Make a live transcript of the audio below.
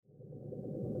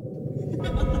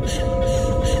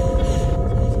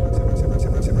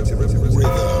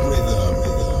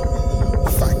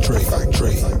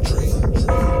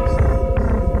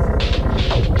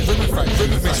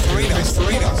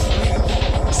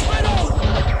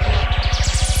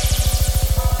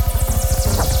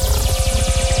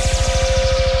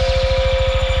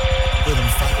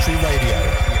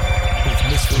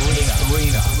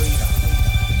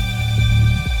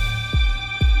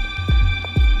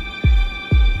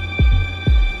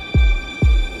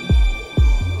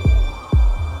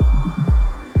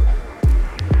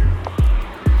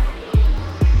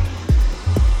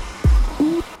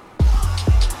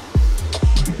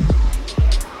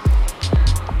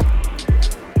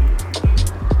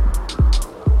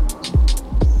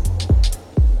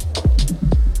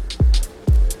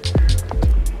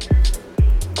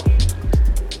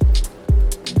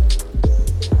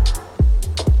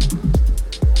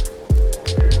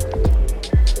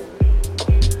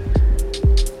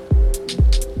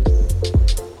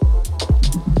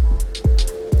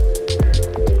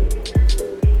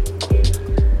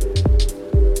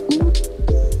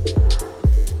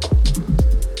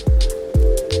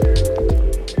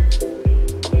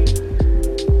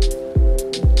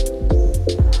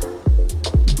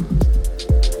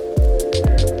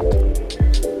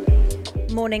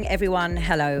morning, everyone.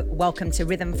 Hello. Welcome to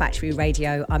Rhythm Factory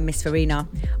Radio. I'm Miss Farina.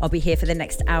 I'll be here for the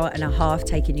next hour and a half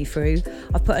taking you through.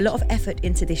 I've put a lot of effort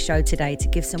into this show today to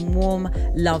give some warm,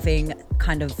 loving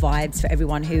kind of vibes for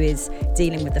everyone who is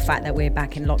dealing with the fact that we're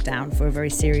back in lockdown for a very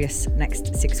serious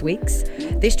next 6 weeks.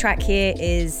 This track here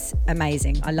is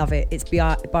amazing. I love it. It's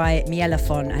by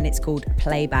Mielephon and it's called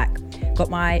Playback. Got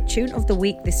my tune of the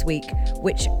week this week,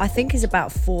 which I think is about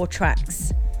 4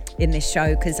 tracks in this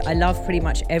show, because I love pretty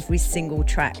much every single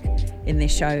track in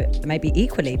this show, maybe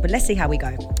equally, but let's see how we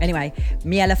go. Anyway,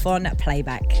 Mielephon,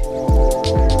 Playback.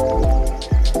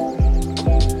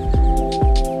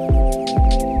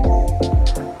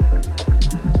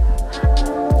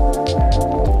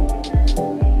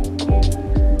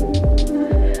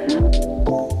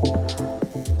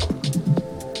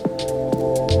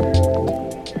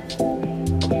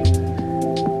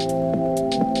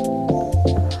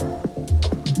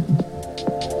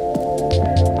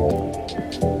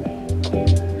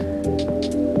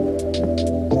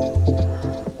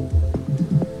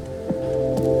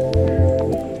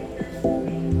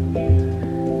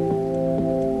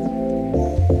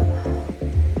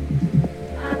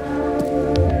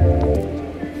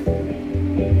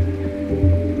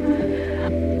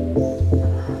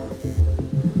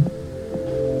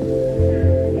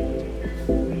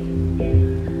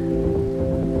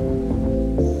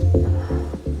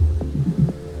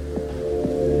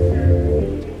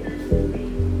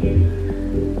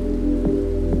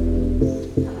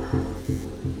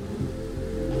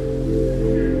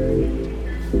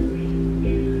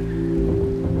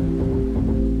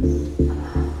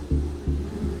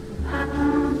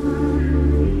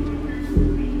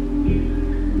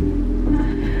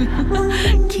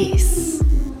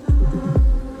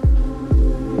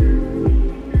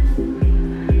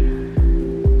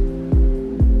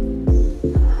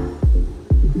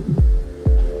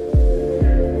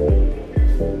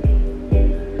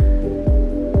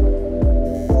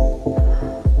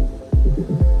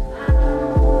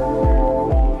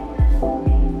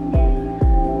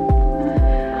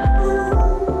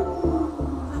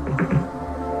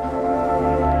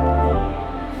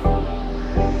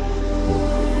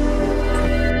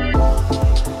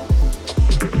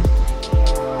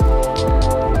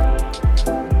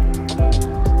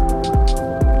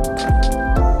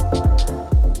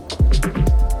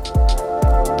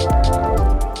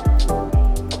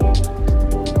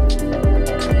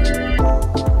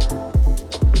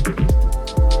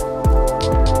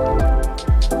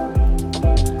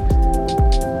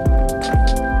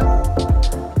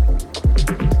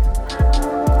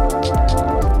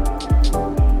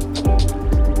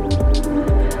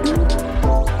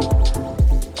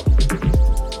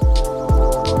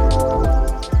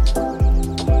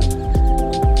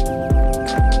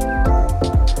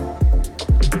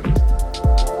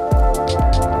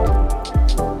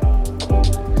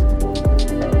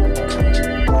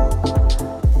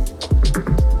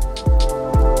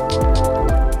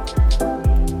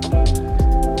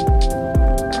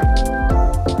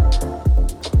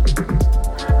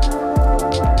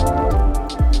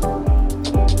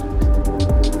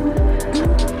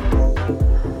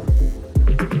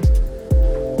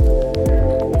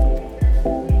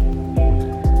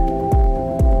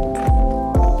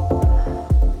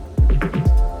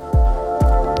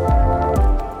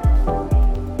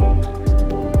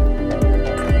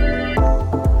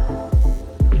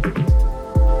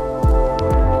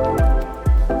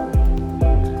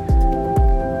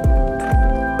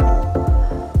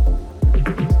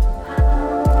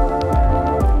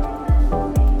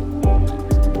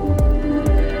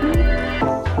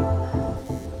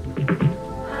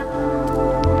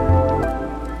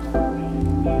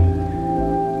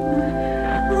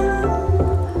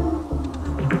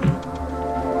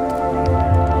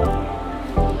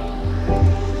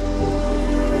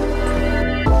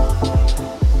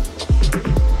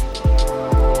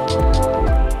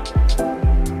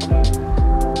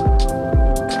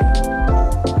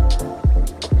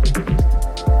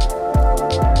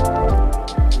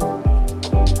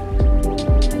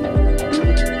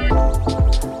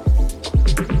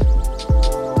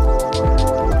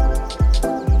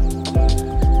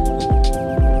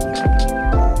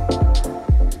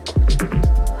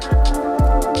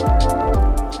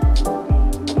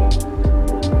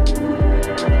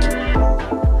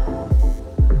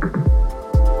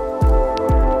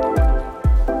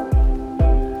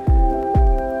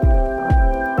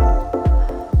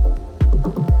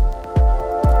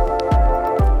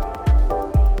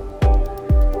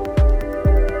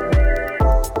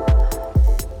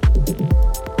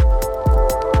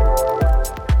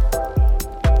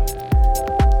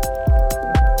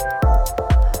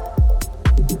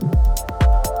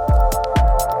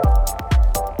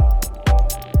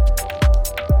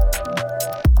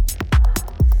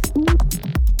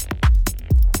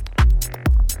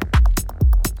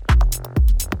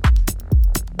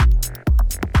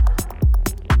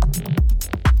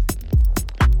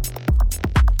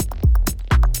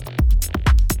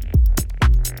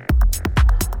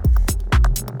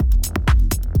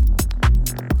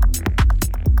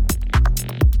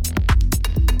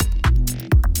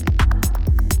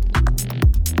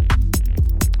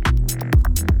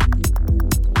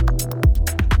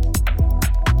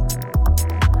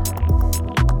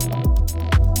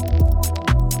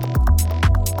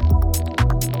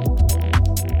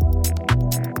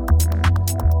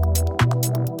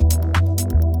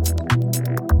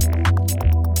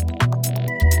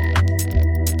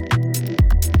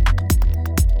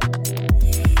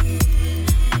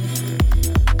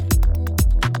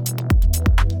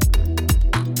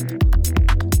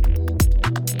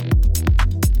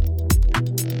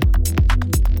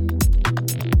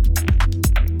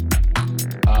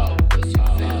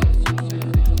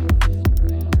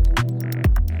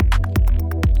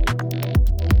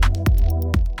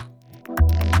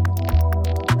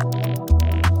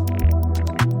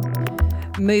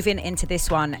 Moving into this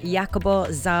one, Jacobo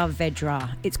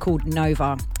Saavedra. It's called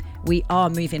Nova. We are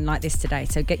moving like this today,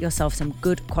 so get yourself some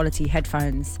good quality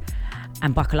headphones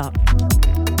and buckle up.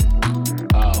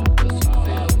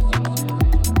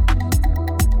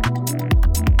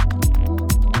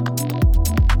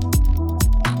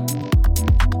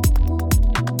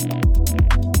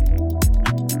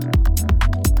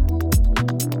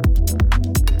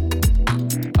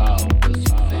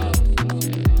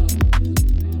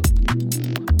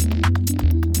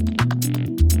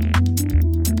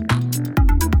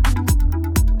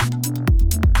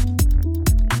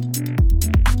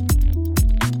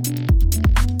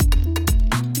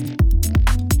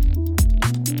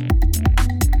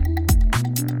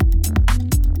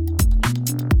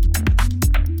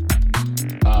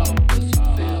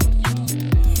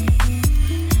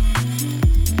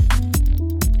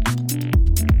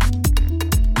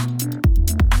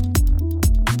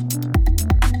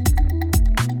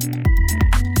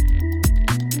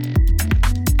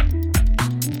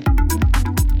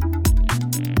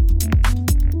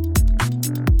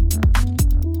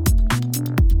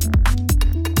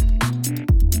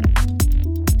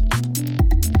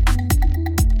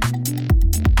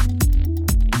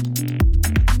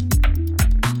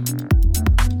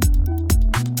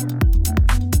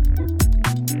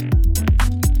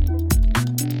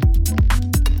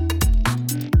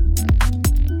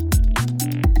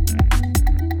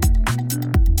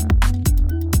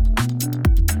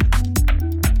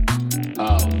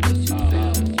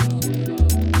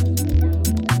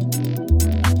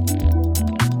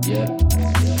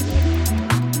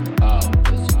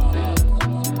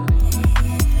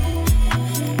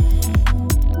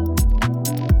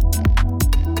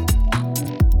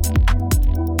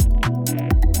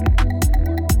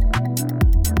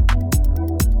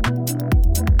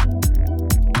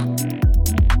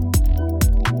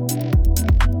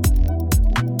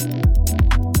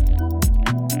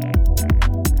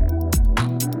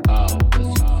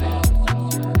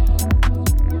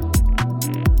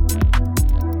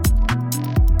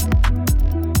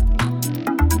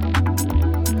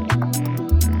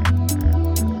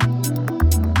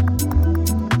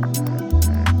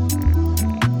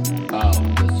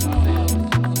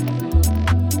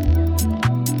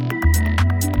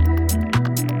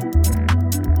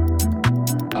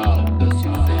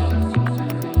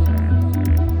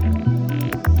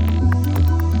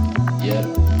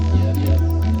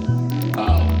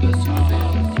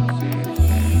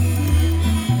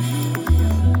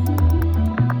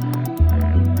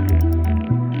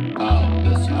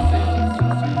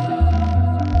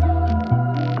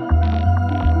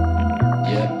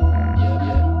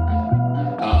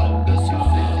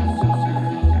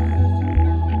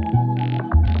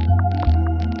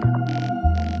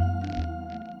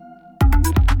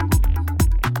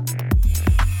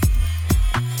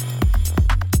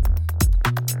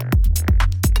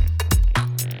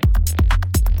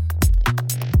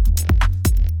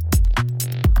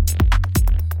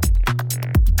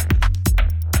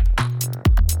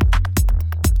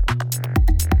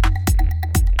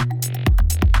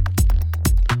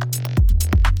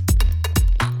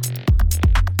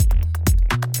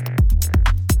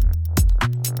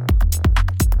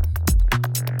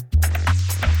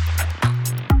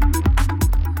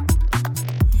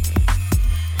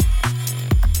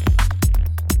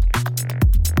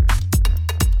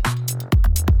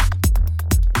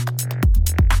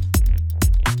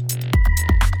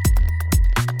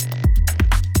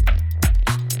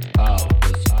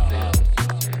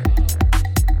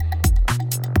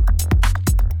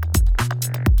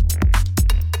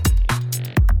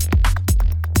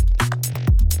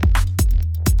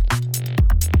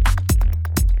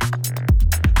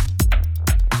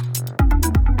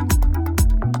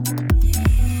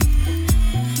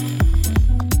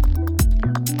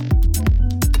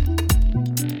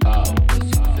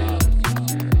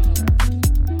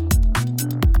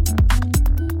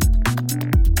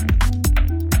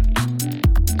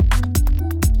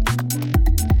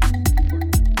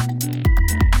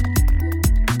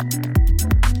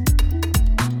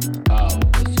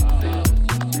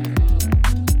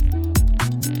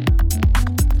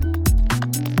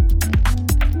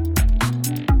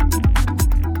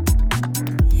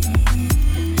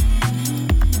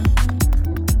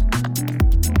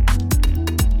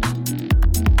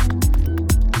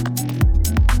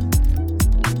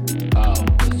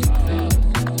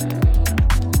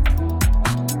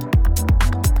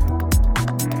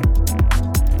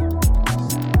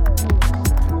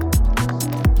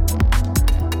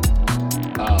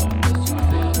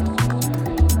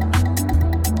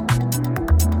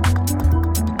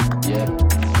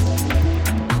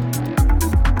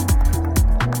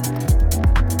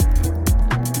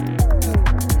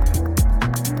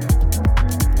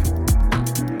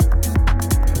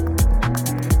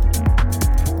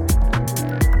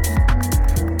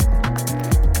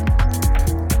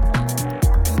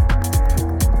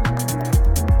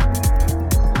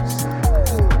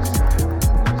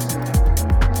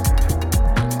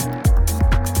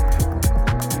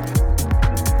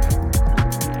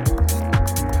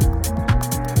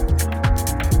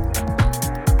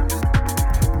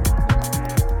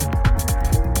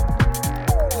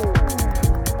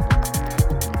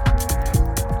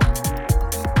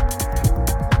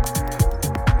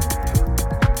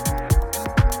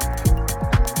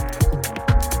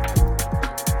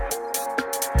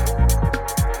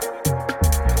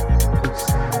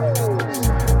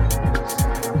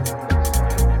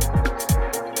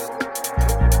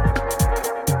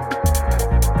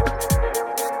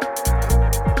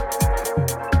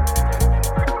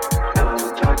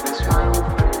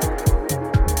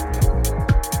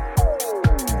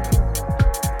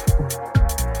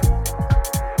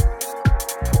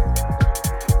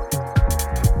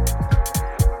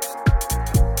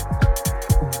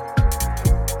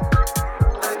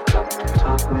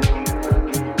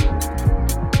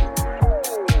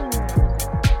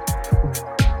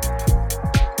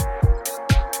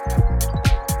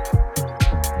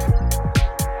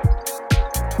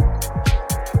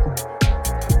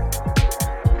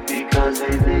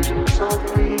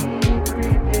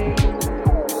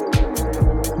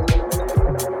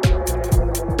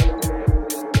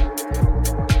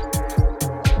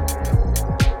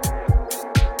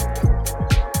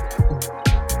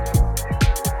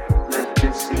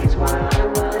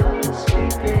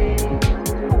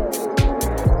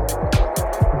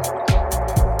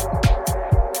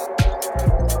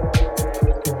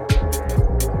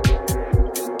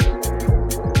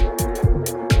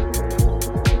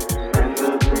 And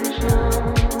the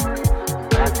vision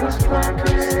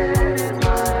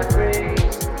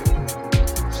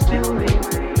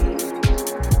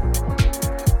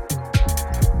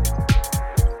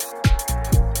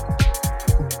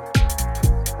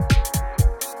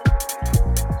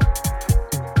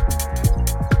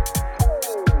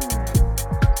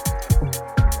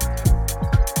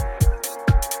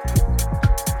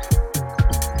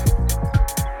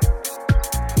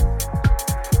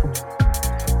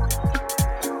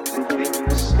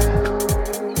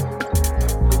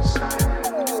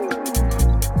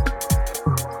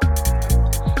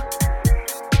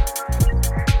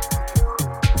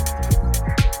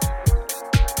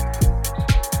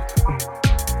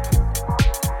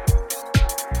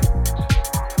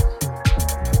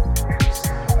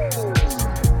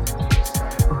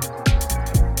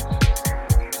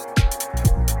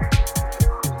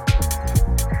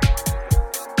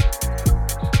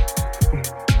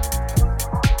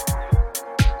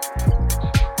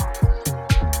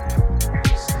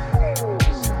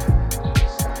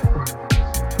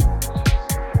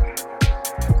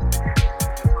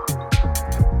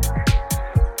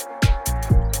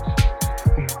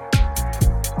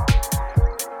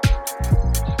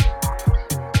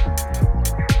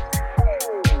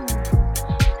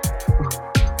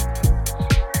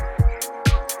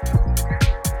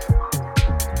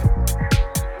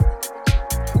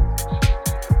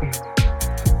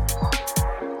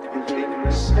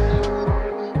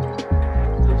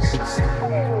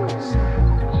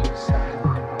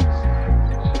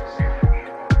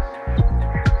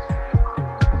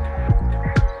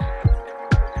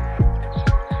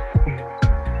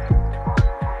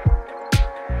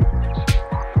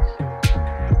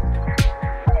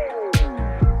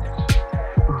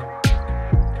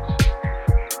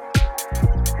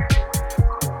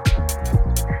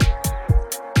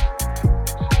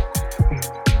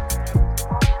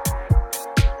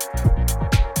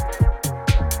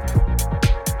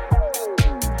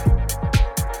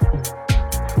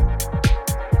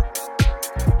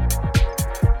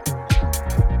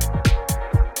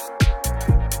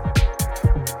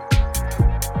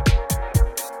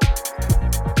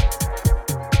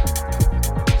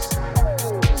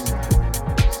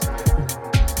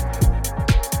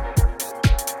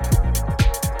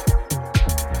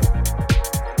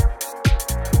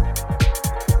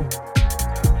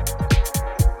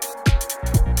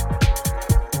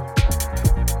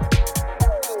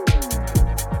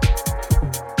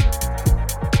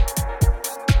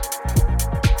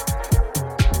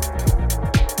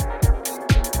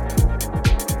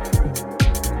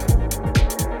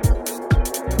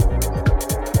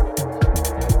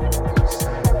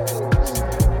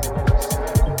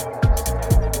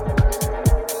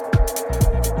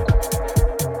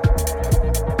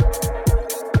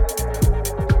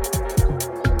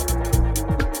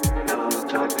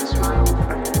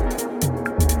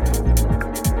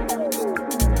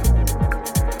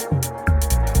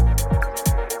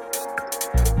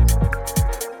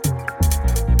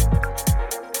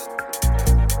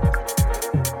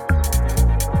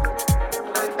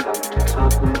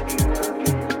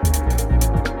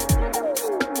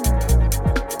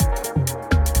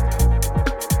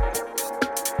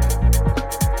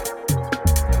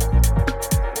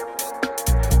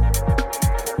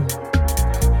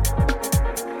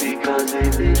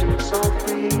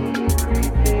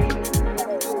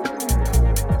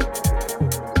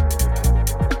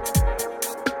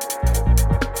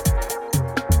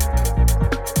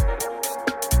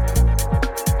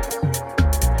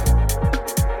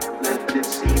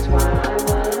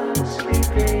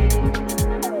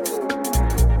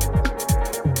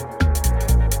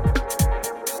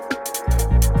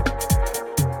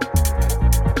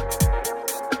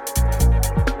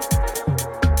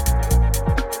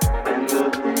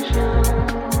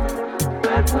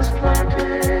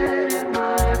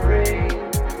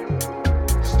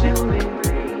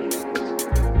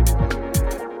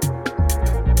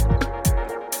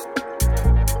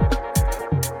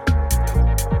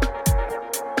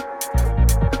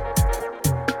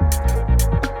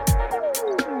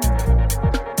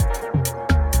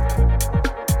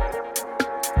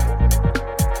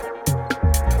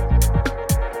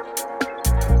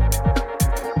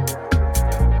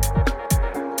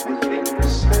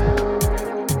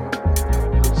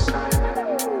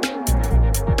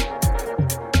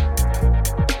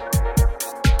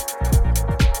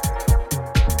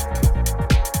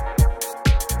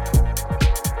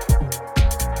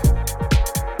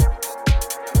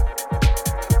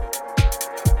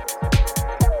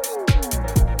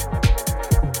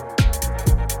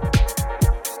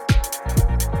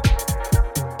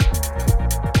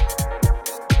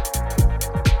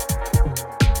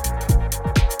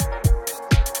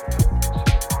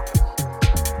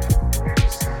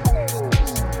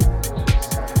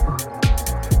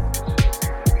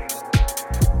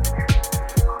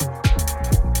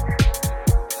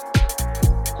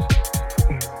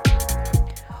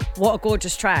What a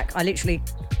gorgeous track. I literally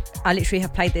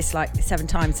have played this like 7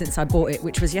 times since I bought it,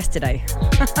 which was yesterday.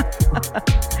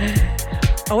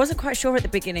 I wasn't quite sure at the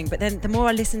beginning, but then the more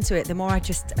I listened to it, the more I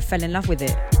just fell in love with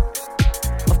it.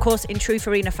 Of course, in true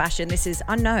Farina fashion, this is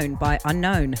Unknown by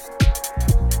Unknown,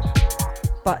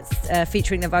 but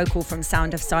featuring the vocal from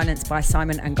Sound of Silence by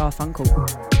Simon and Garfunkel.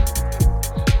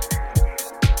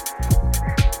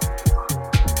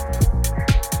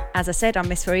 As I said, I'm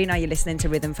Miss Farina, you're listening to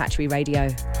Rhythm Factory Radio.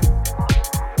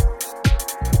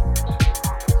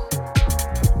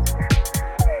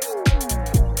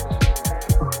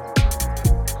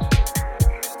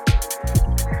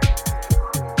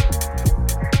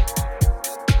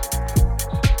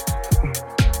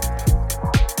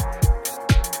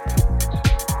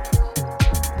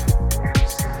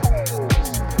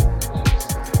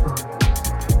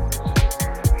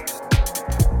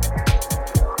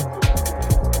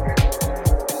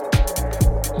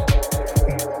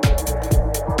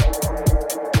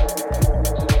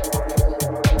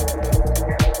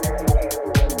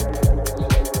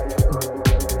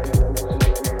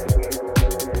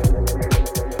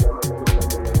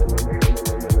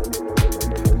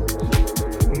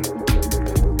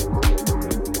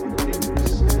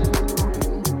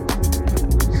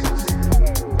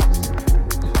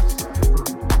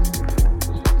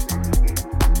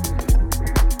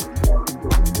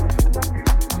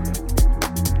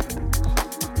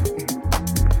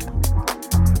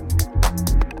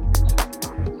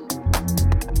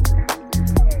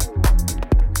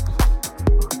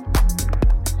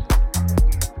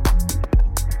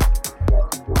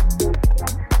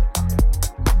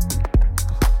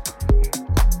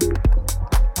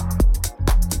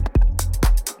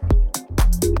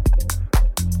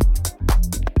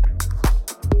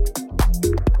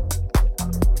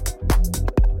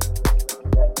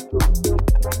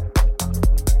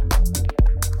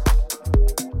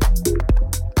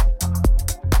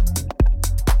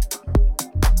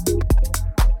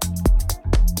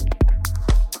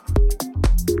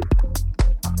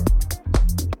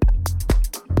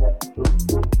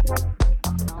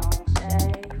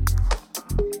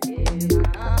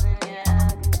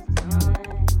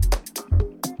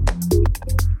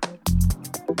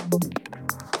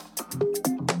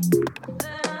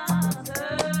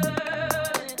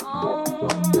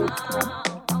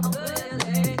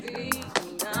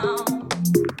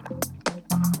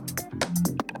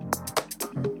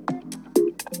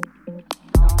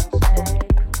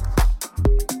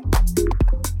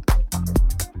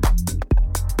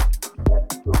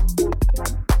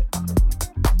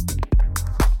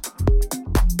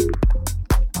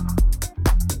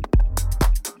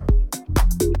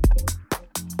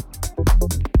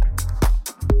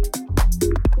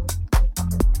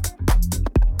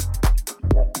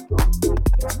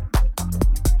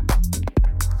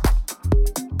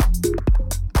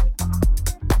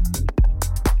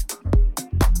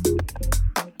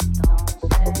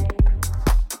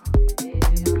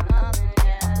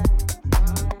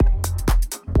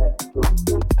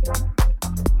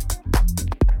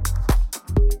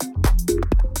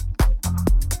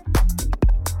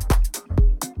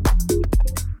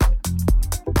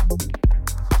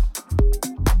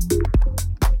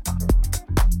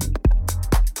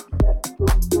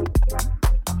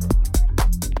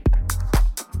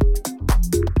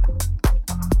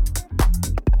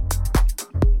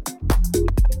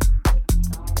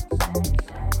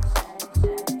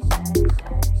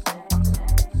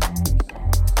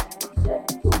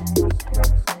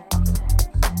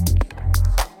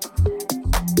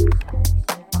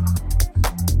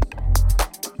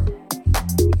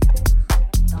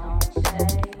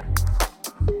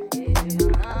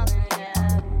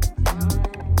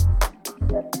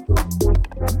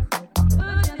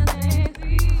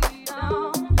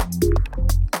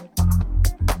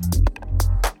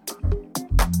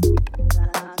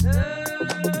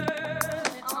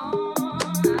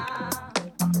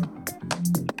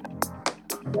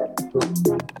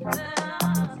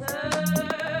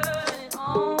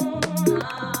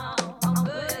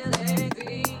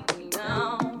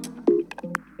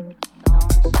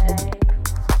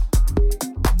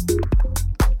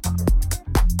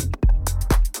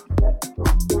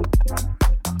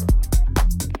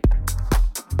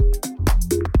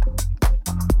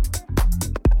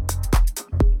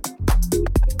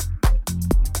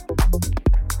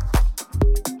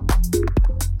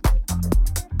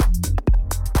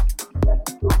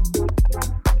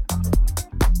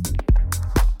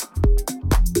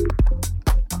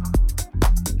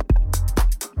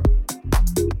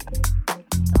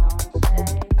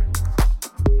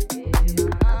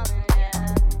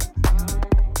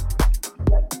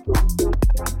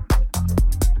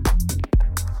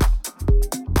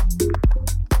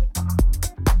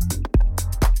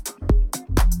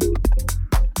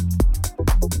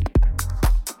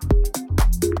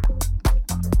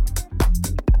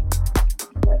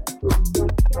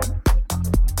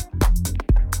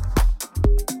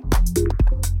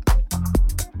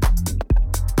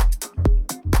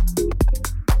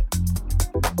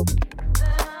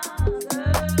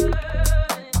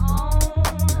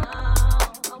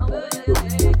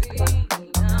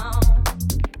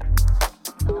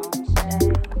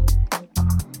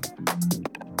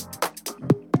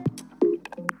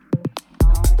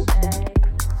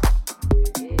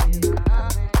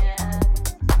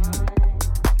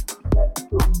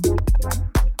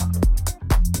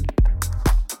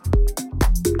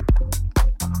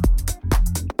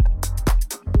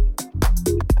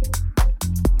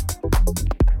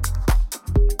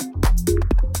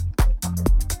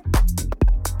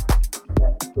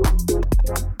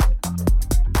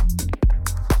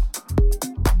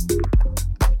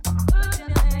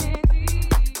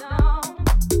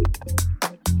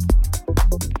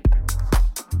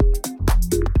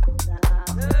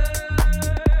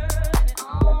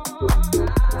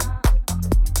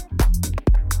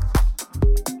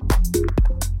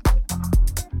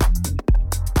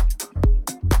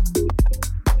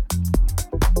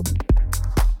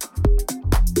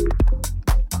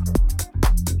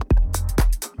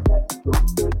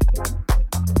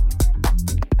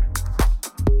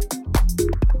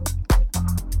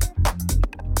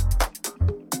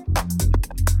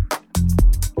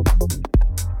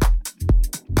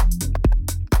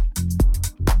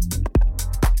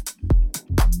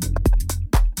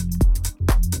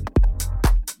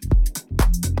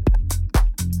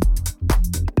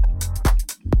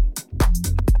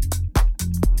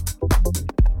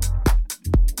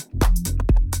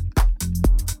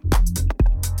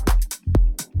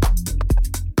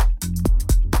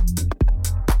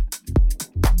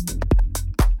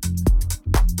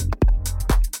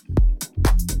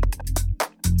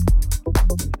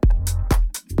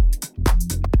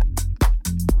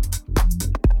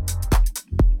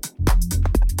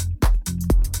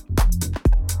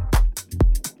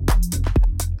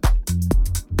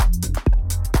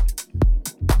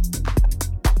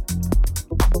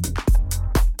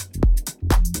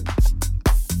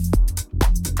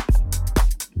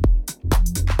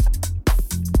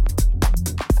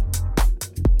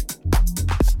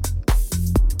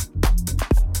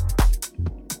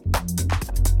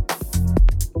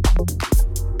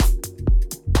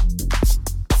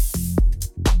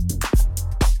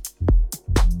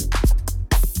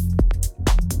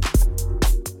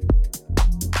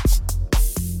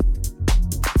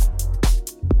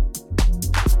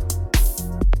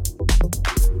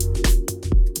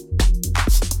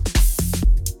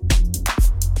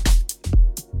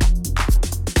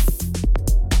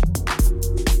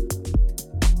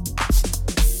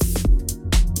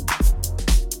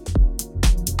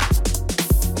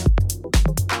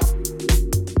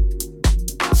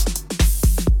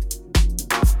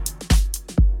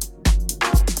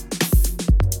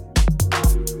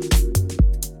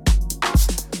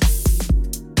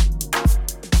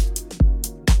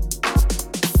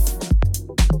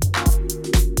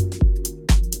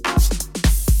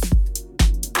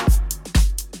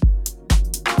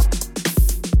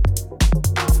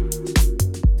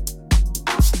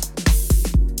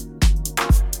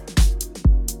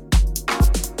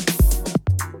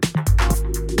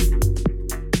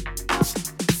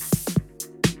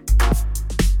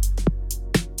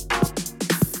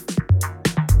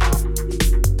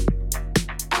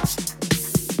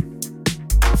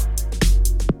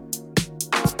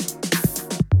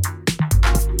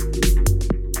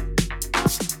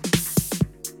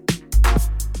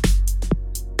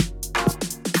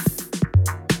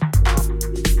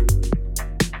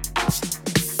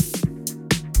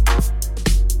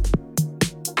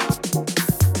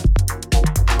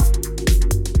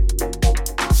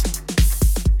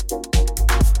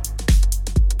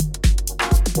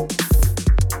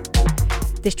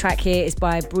 track here is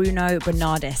by Bruno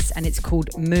Bernardes and it's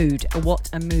called Mood. What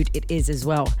a mood it is as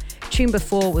well. Tune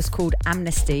before was called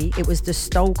Amnesty. It was the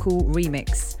Stolkul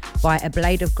remix by A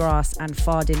Blade of Grass and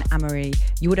Fardin Amory.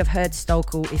 You would have heard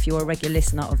Stolkul if you're a regular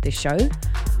listener of this show.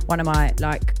 One of my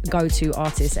go-to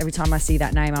artists. Every time I see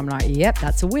that name, I'm like, yep,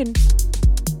 that's a win.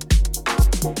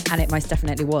 And it most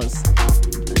definitely was.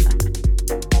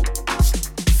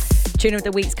 Tune of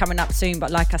the week's coming up soon,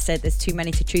 but like I said, there's too many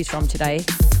to choose from today.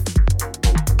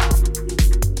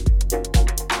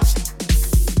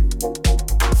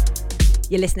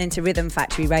 You're listening to Rhythm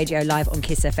Factory Radio live on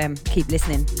Kiss FM. Keep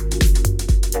listening.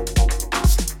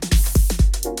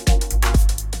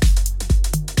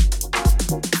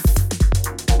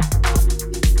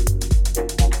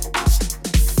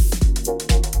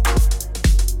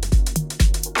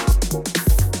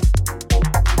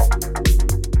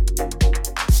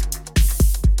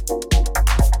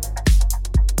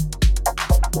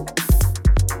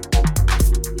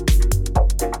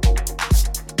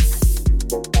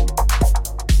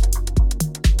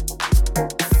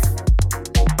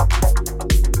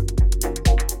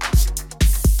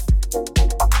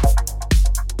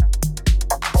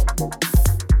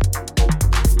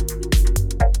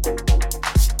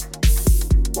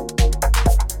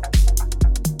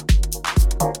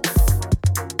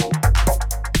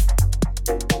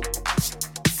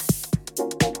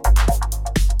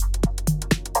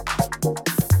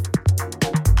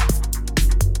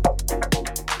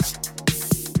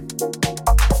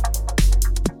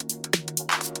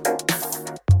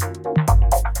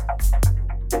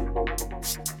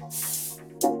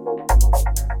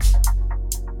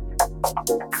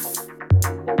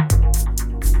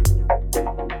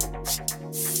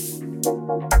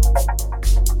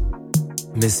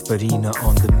 Miss Farina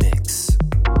on the mix.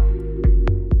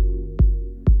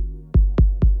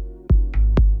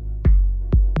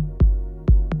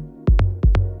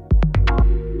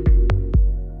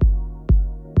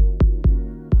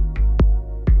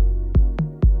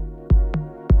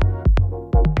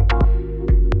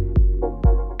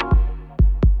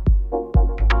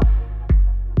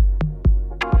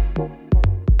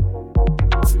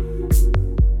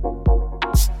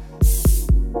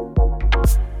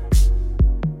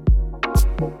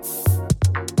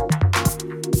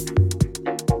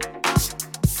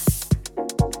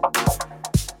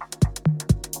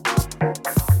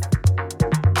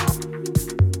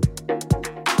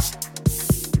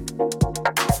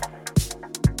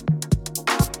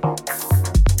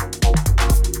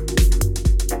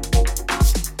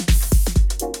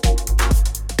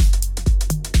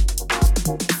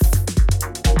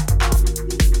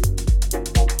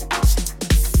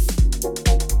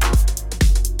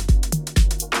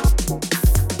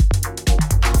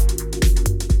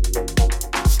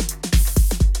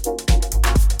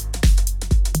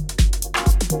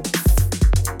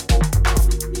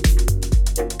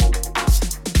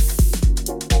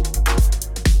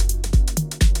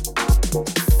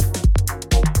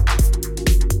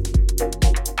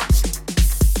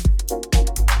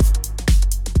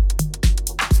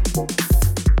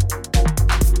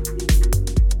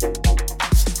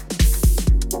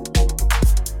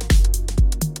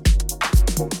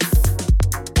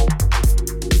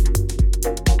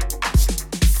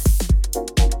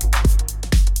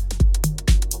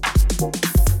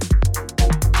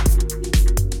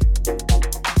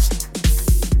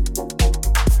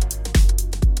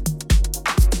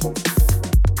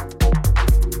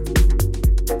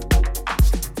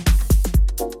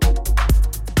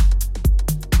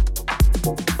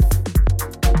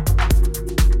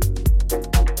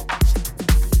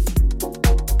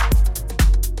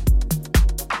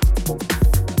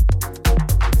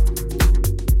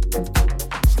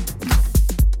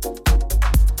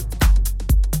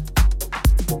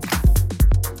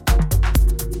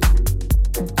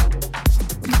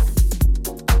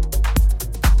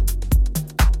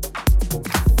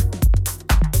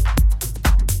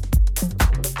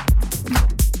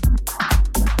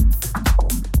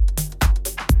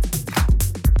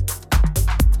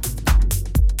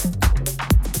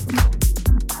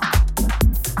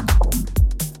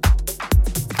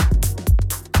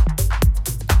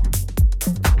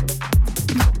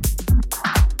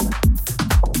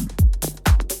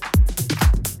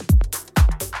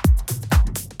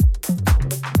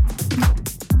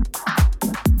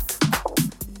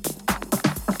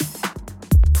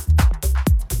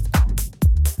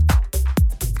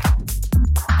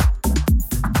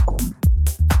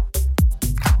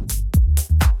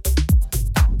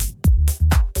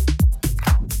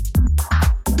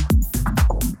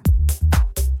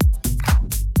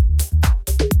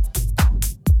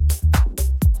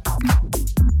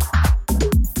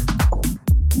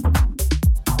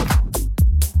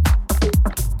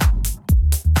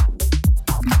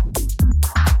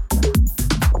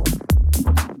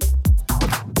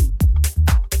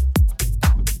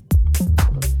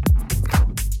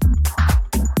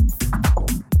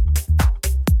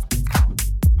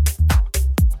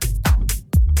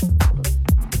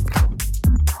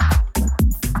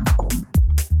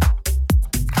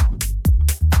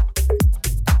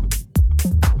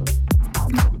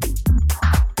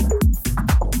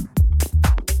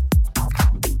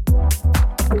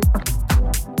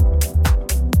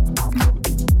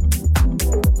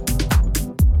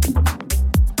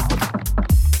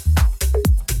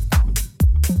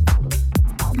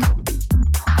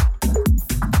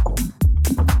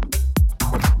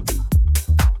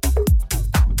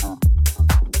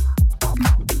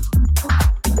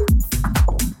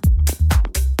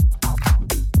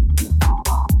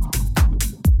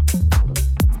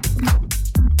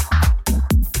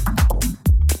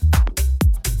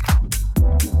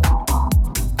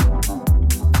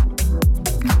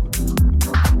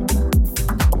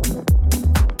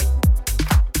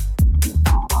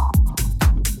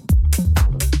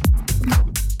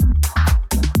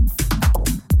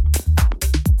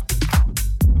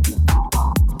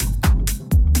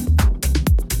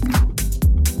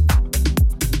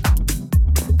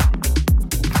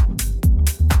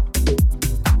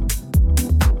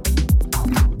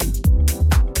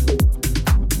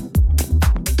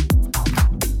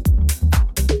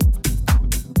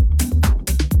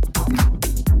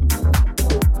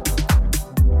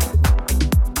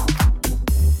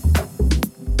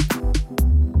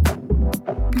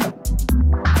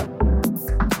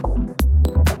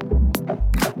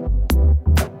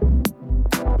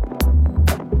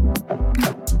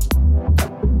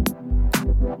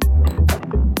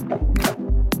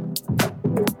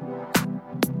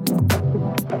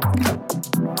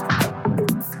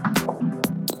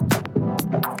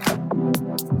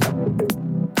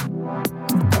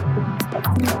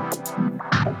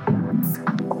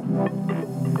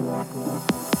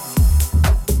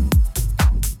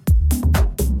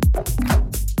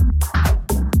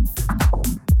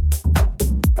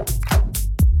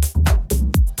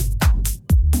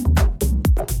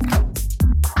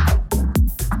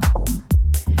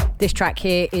 This track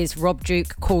here is Rob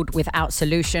Duke called Without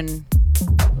Solution.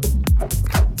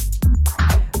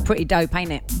 Pretty dope,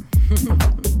 ain't it?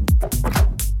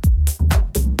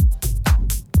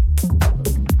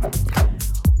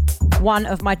 One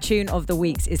of my tune of the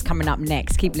weeks is coming up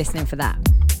next. Keep listening for that.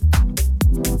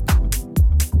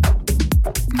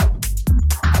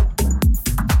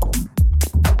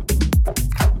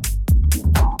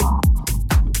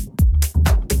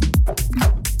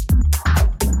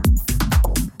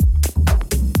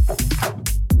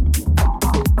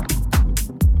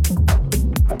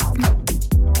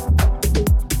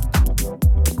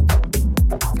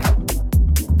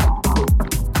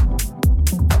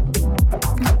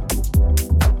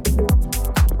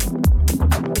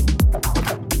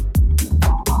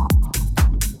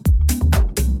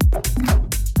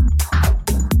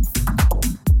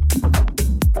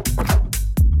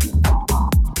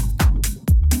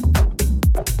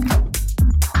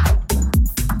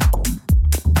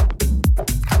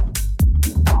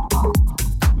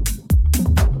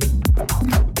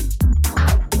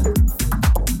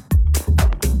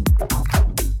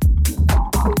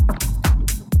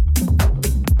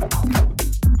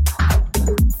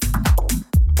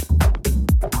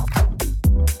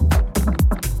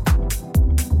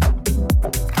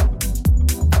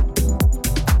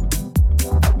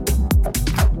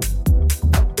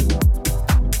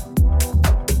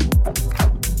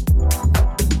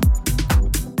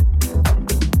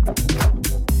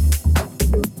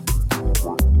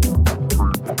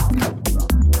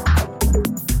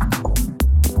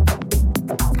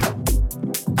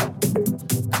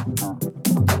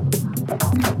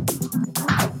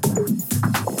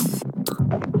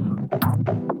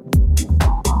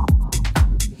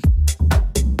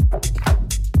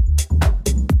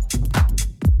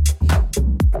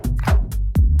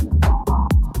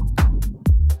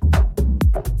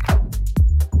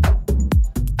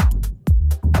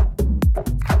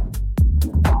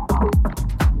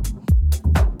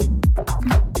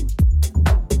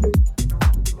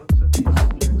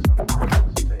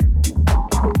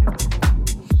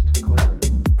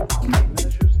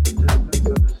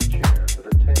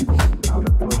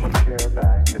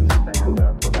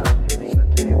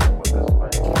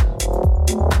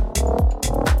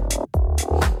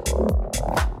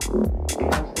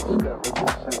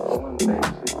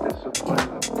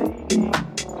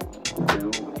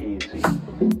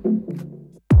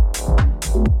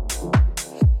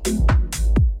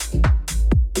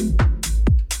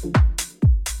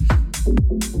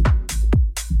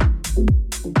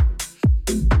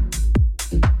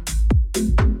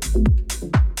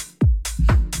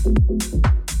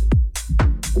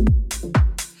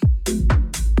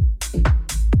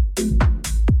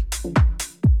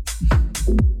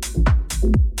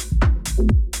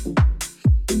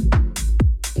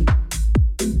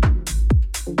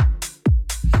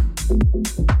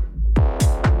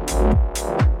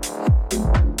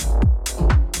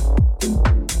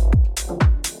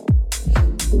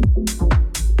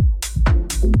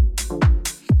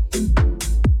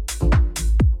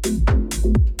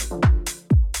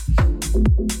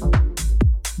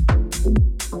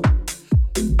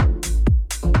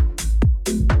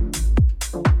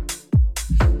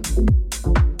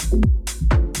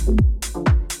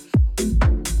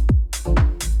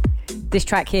 This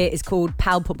track here is called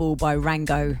Palpable by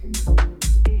Rango.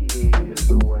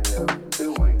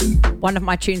 One of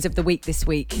my tunes of the week this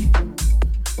week.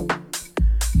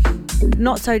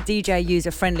 Not so DJ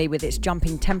user friendly with its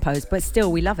jumping tempos, but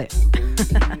still we love it.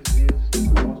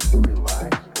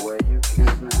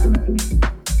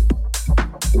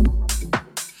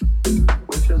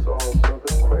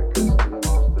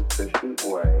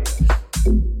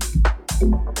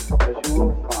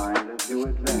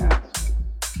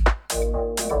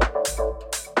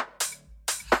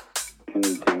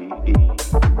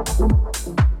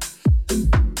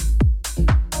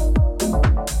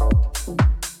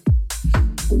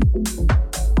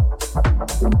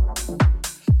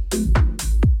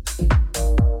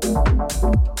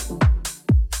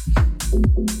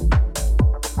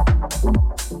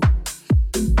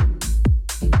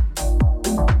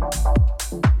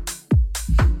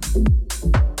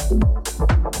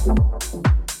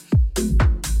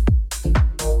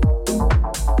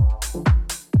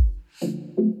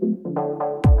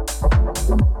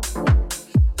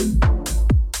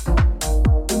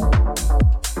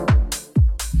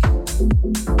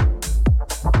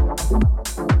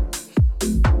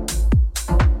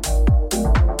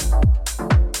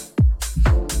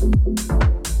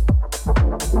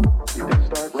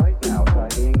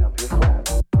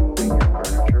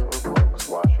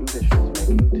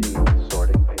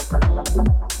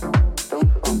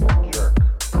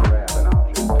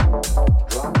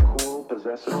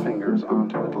 press her fingers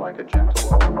onto it like a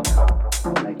gentle old cup,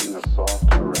 making a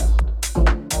soft caress.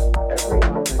 Every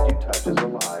object you touch is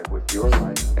alive with your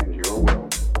life and your will.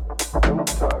 Don't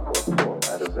tug or pull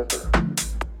at a zipper.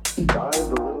 Guide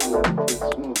the little lead teeth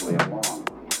smoothly along,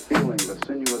 feeling the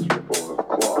sinuous ripples of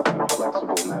cloth and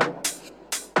flexible metal.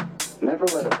 Never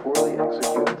let a poorly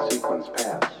executed sequence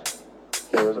pass.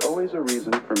 There is always a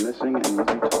reason for missing an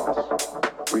easy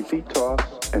toss. Repeat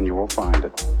toss, and you will find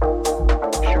it.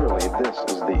 Surely this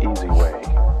is the easy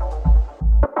way.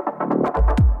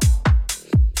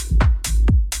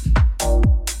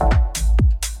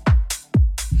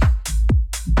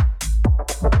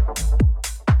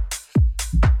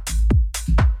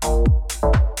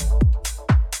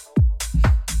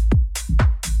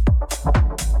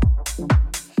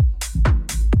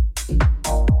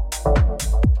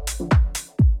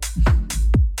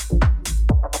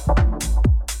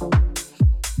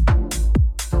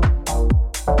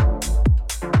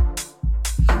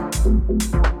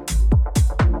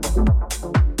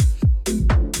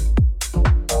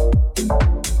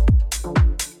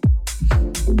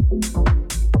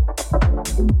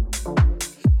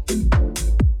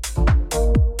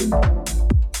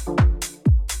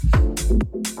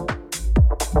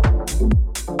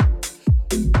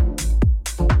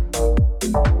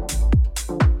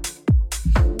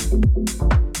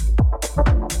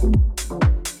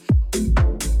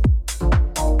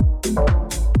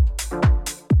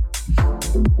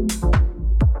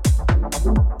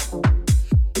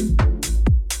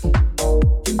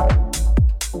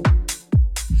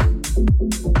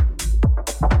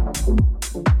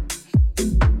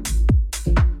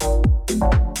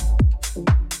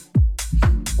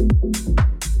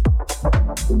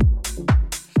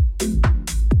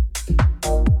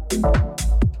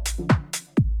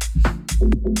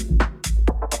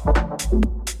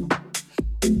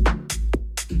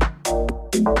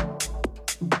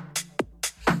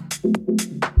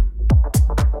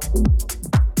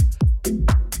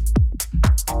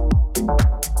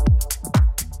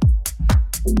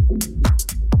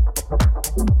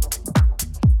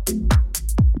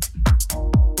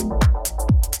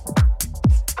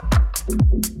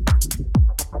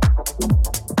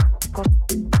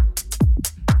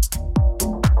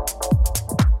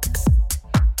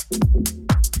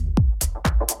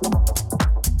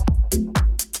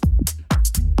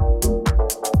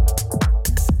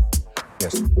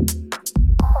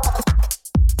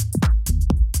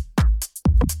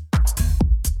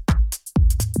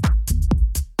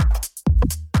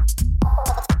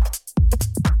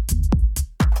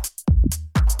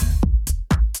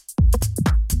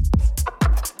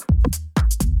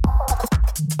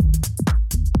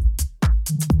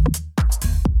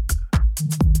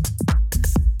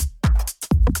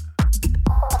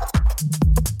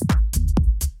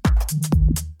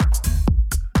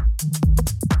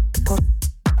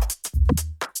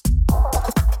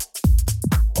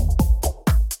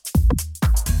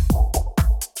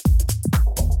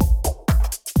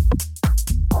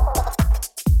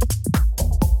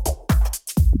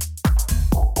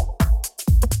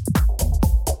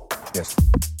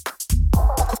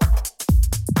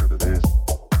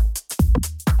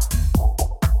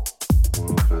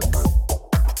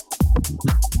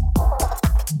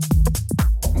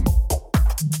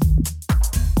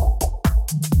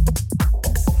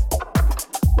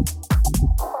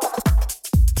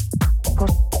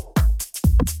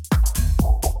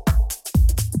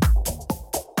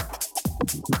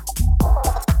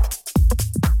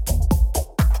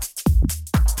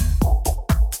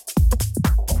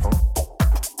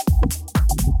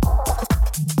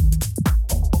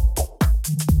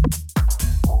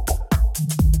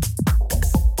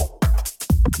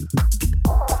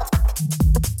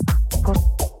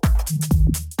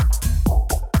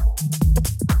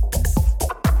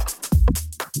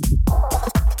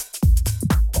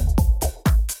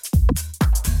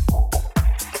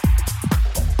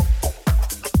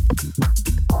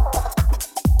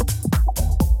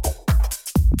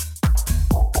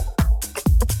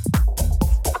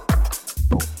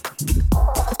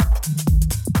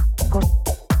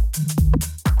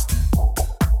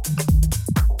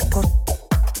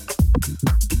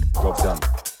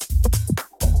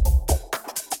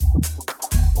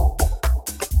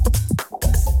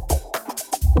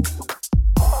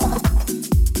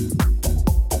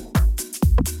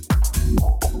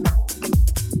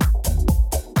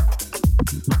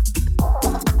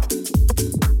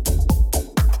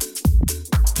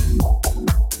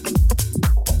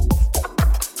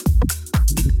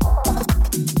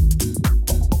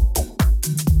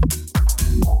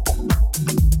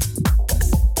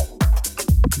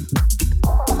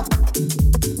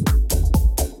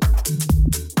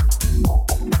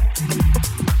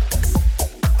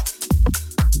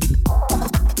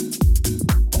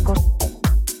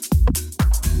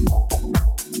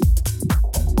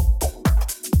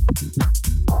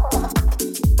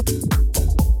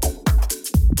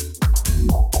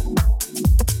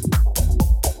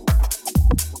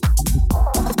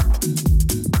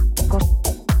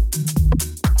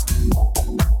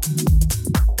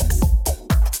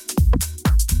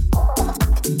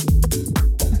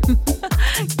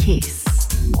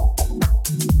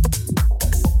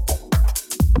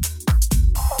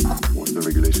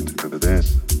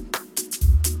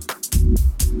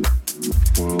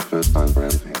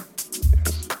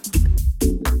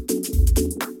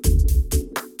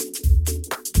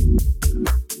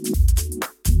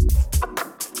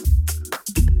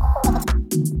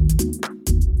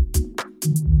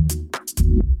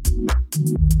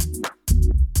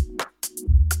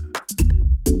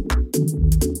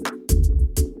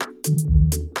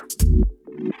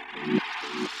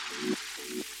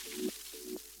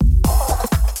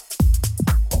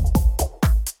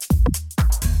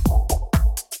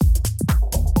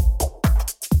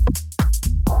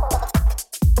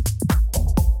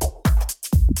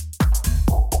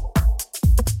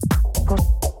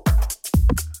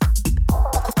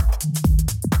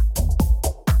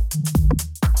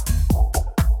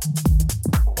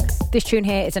 This tune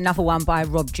here is another one by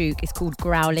Rob Duke. It's called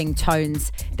Growling Tones.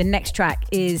 The next track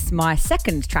is my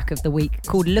second track of the week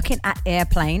called Looking at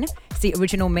Airplane. It's the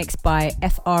original mix by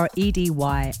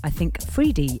Fredy, I think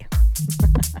Freedy.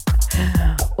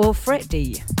 Or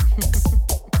Freddy.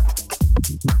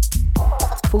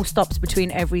 Full stops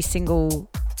between every single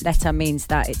letter means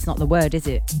that it's not the word, is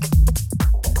it?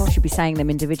 I should be saying them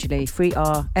individually.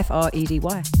 Fredy.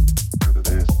 It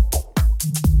is.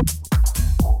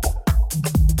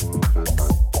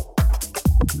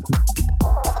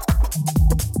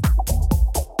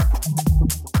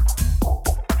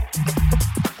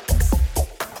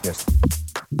 Yes.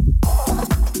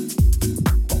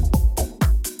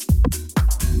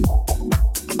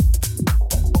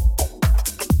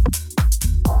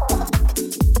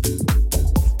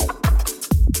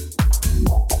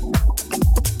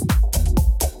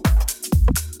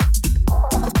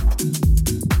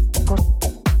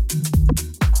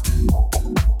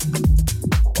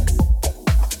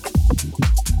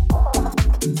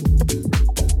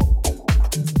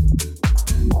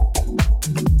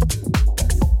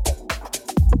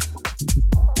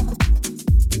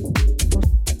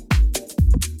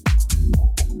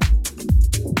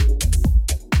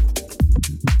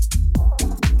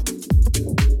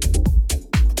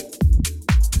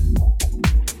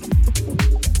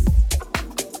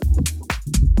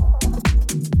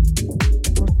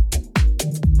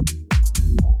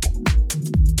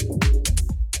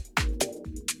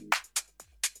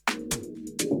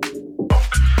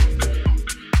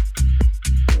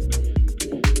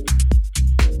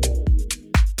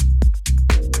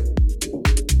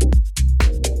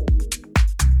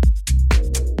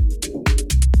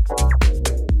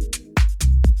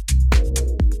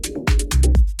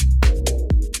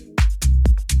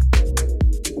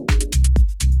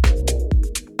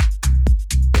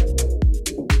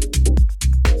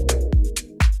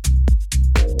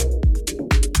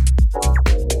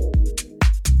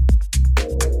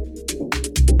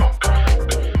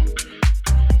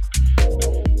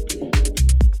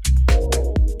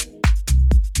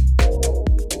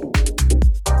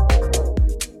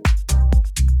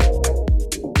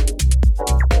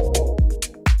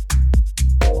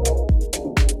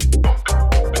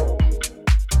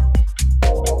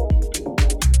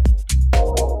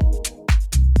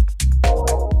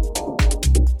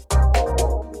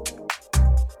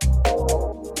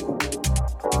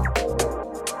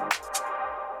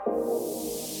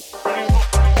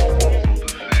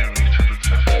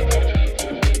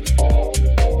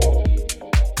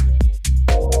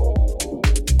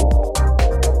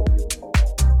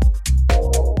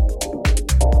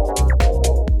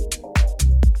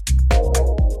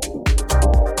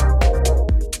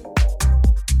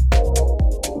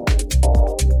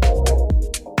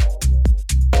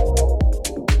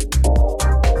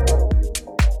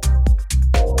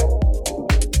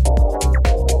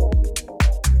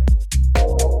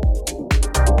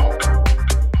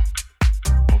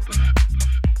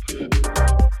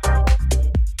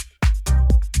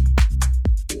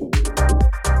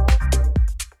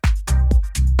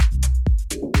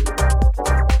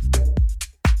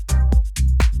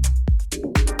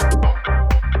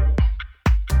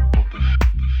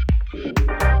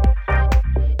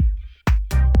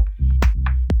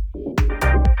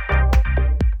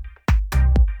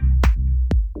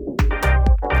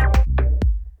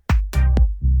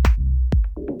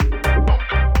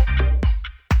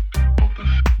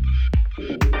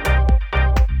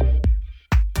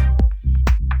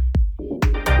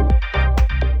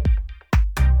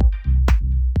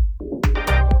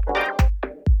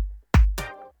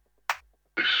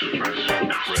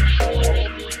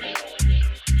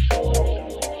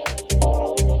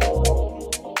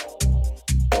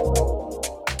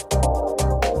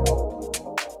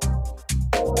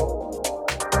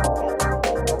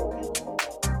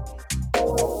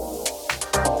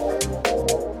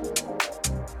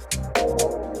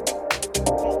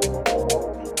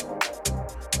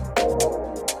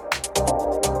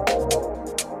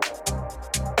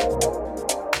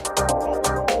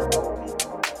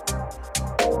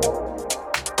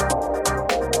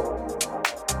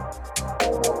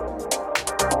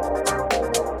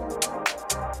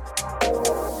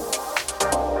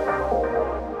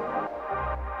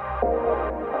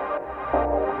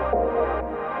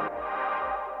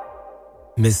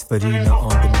 Miss Farina on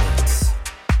the mix.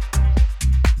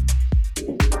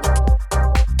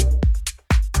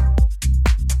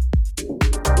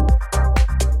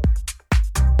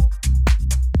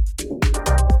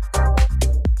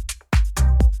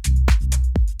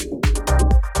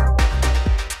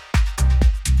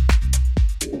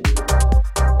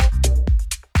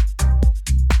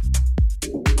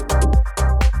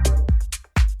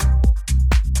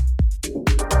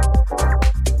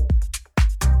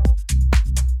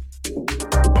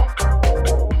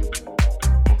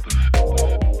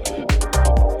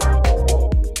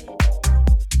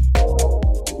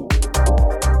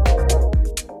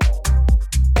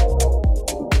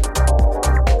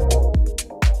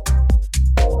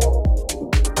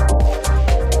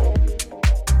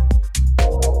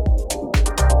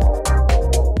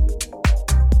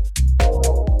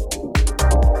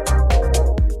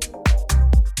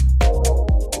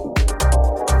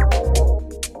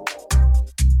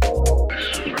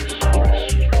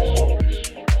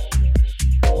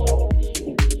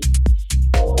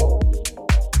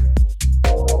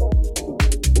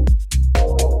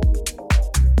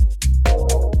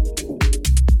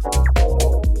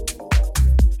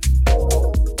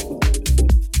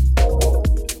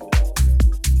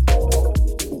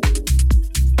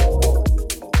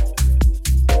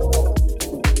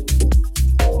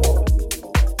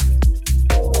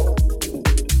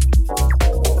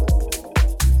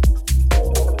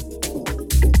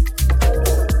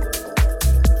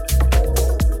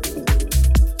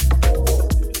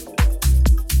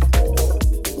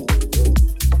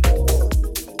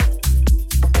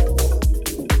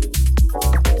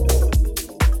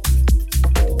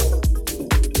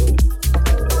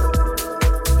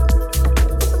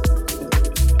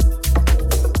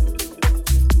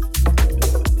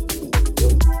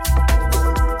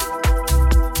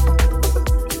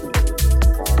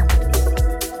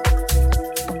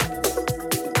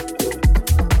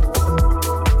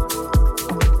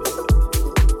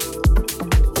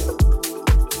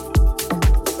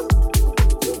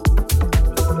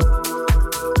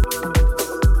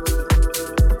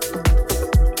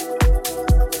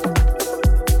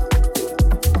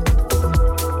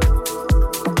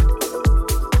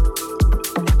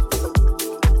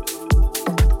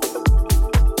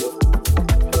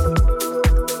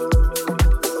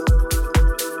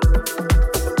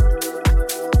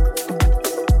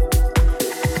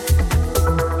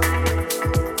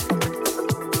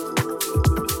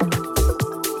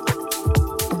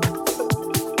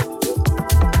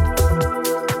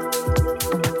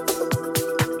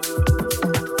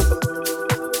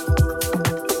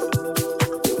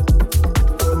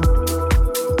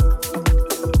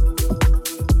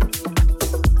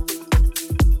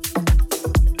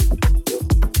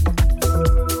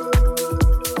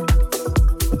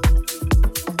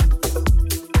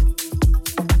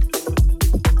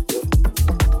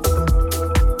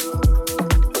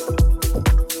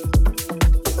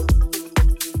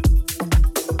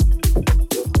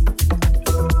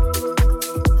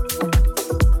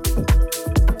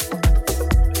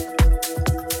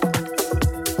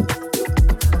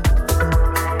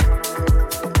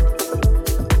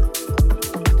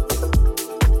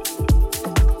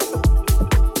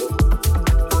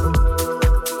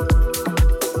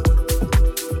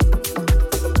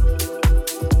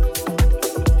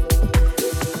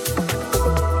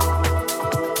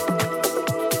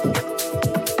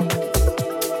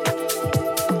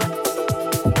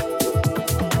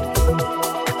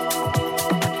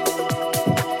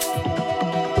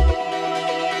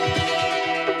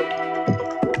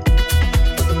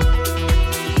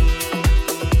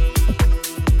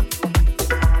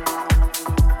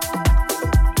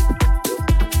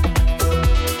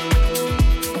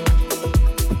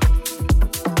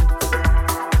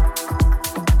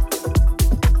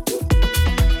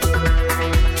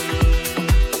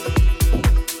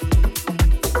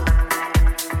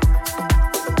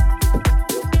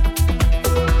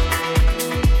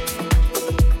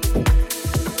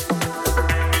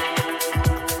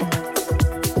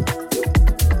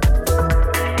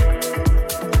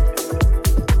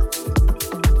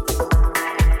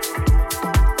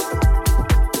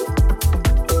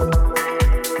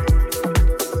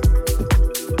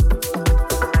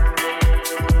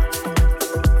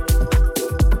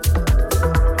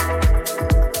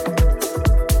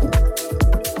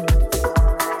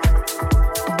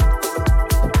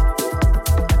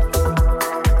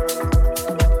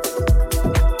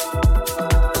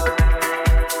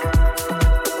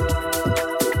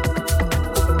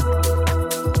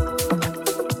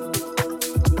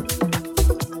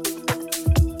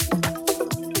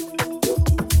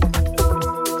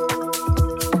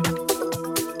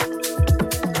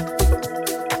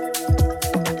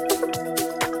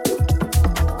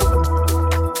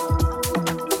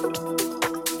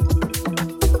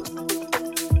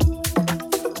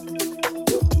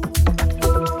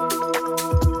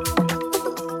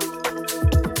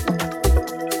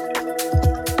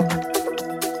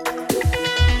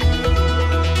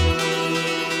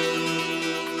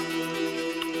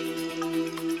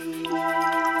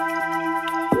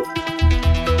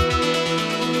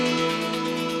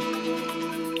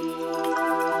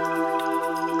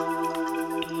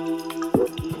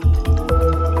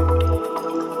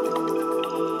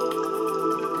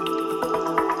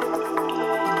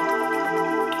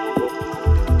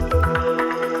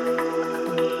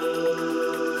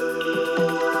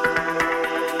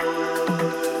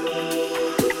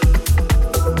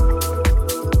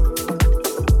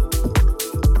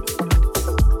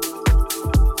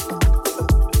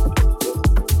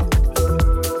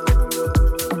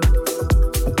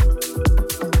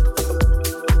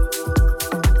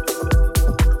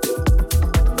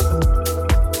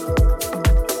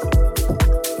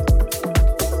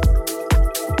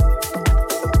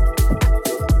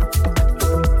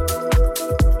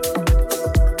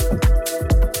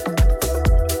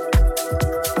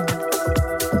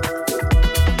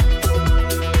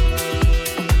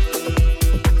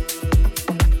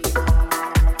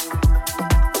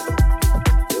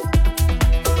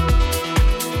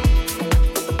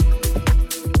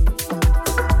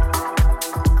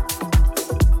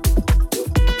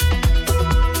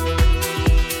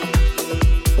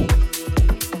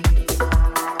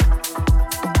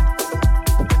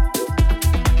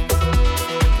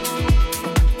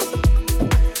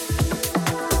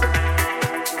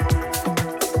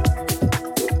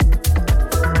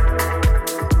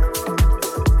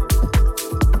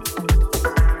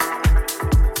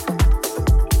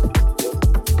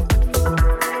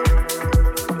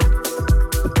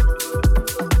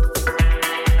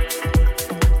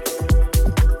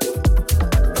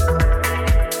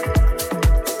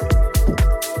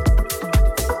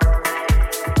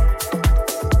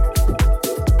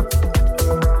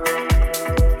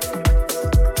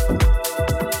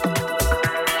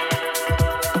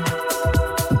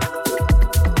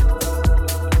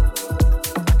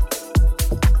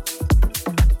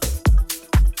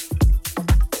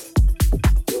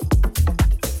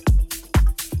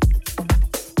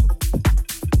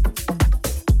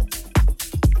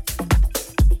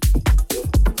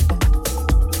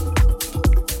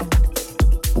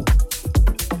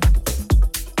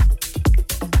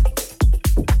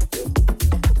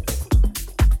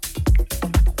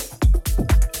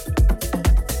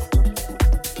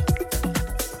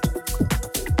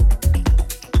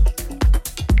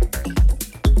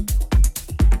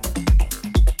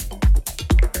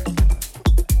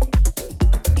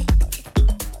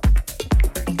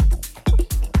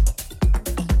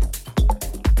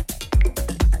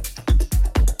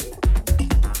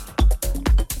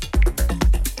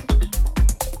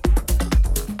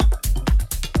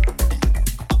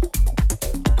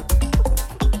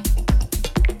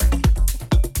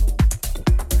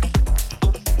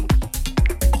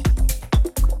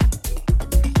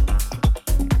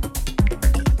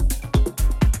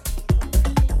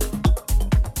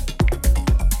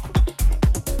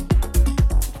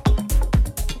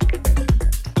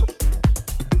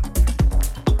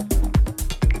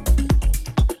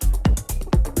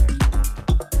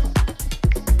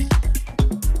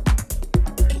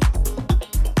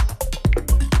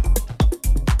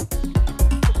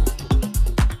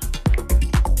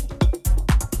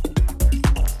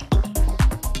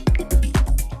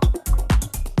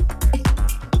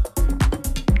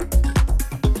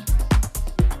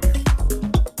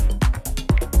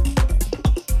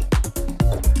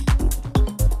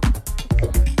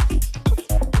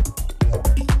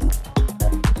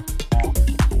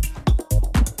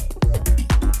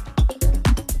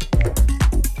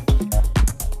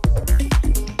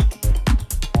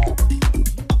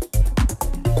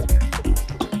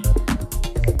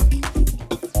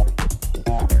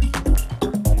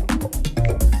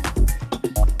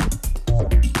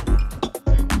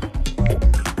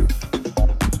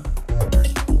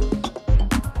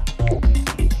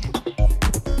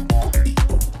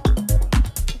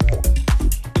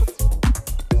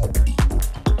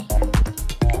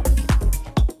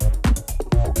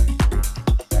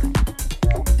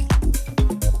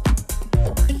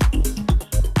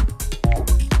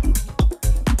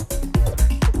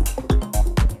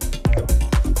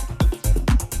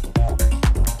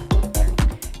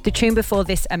 The tune before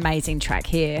this amazing track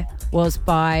here was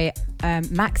by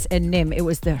Max and Nim. It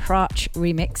was the Hrach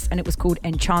remix and it was called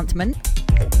Enchantment.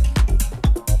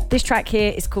 This track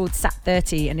here is called Sat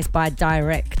 30 and it's by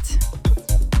Direct.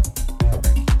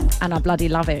 And I bloody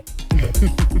love it.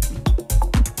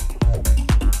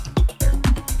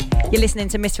 You're listening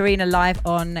to Miss Farina live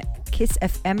on Kiss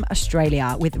FM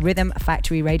Australia with Rhythm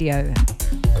Factory Radio.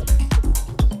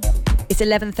 It's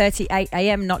 11:38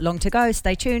 a.m, not long to go.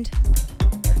 Stay tuned.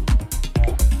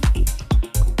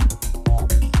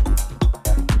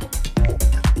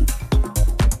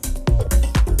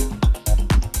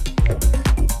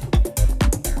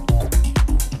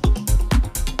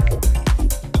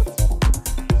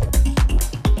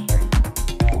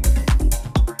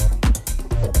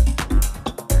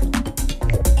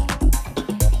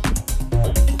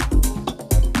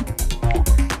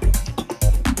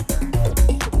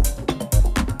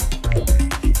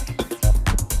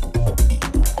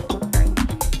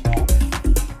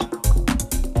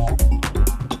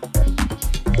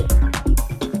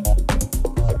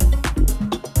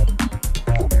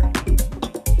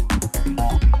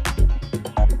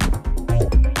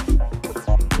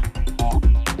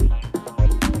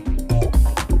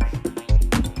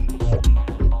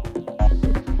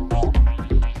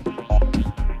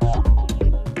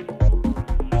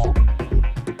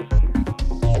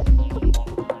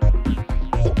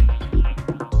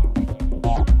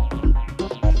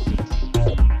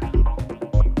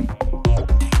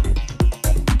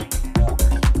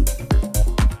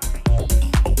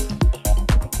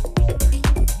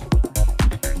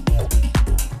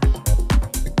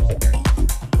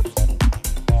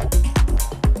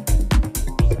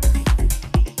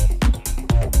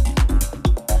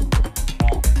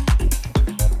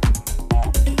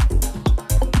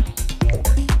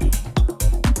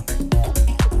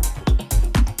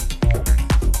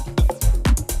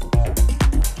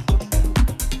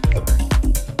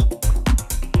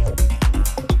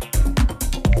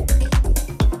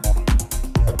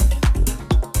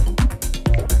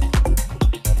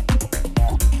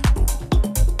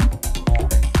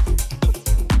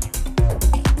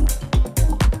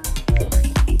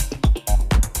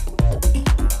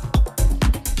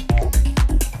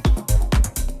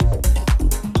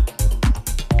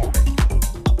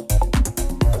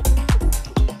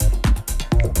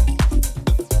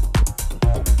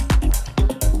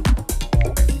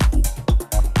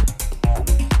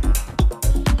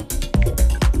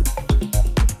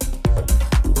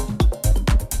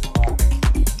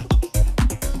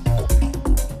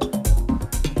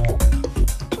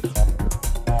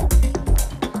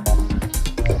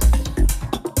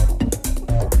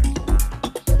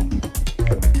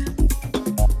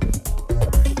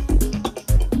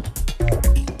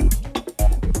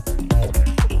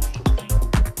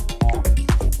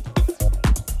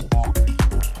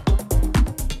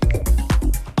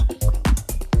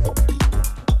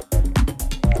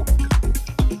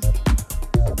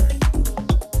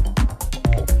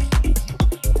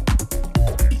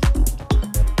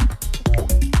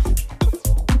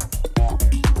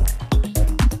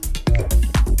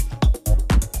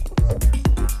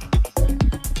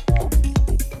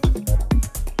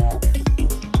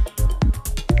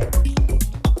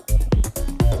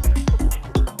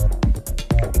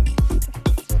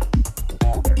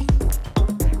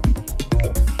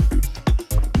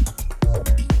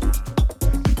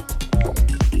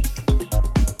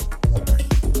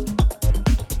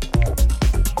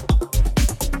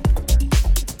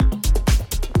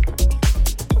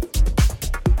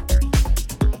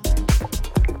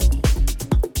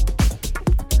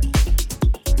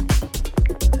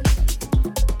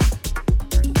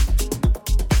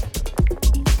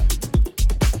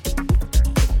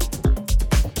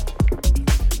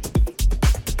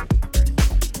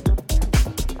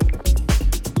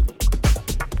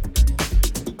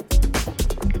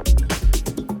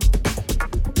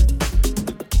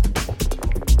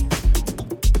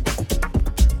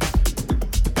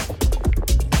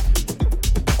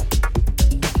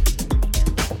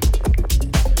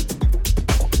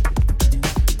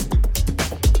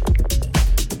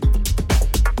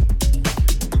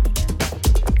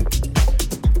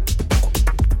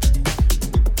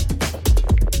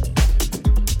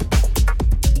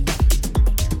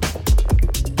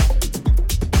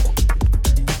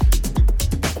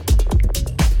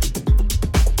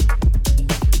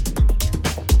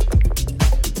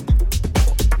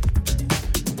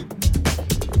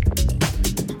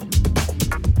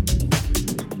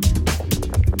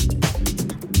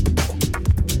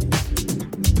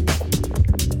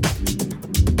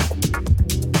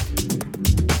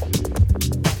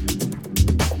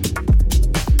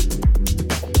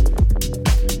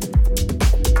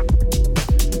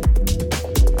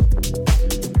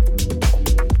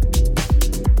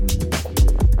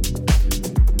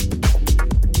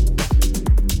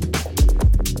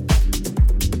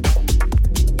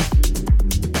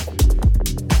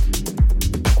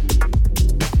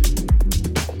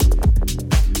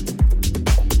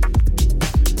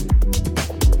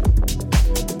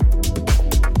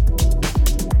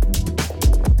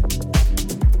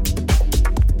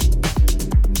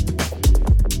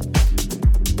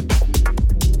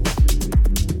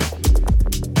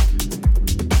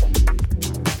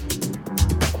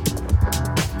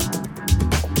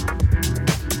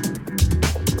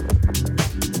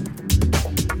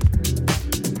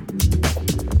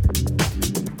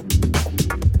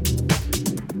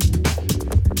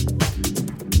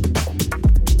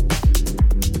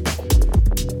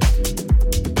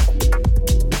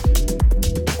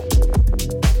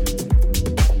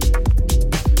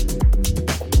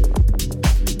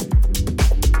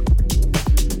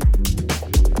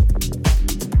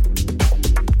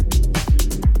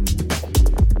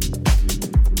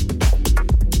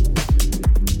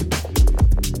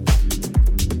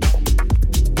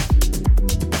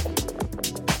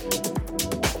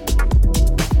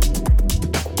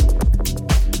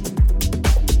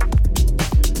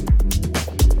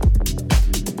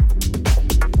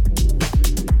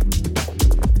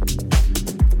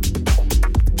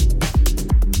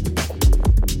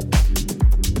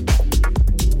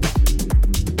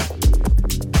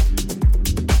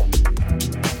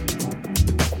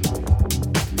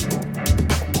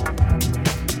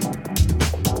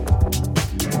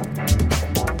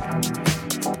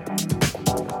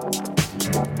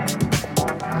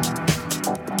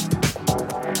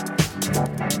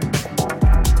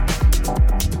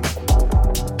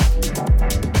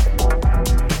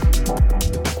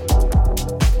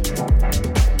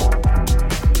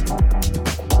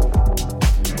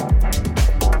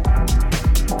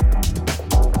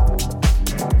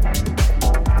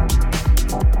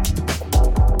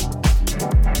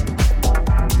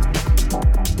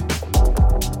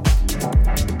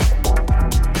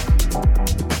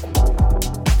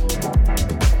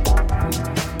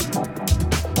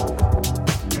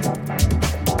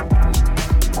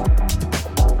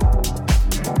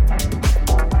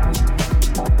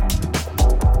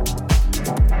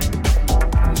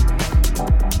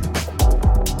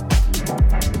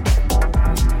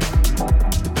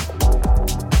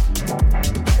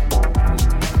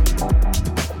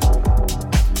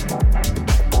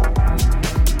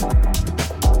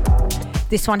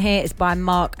 This one here is by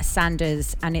Mark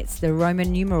Sanders, and it's the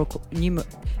Roman numerals,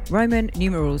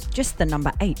 just the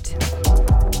number 8.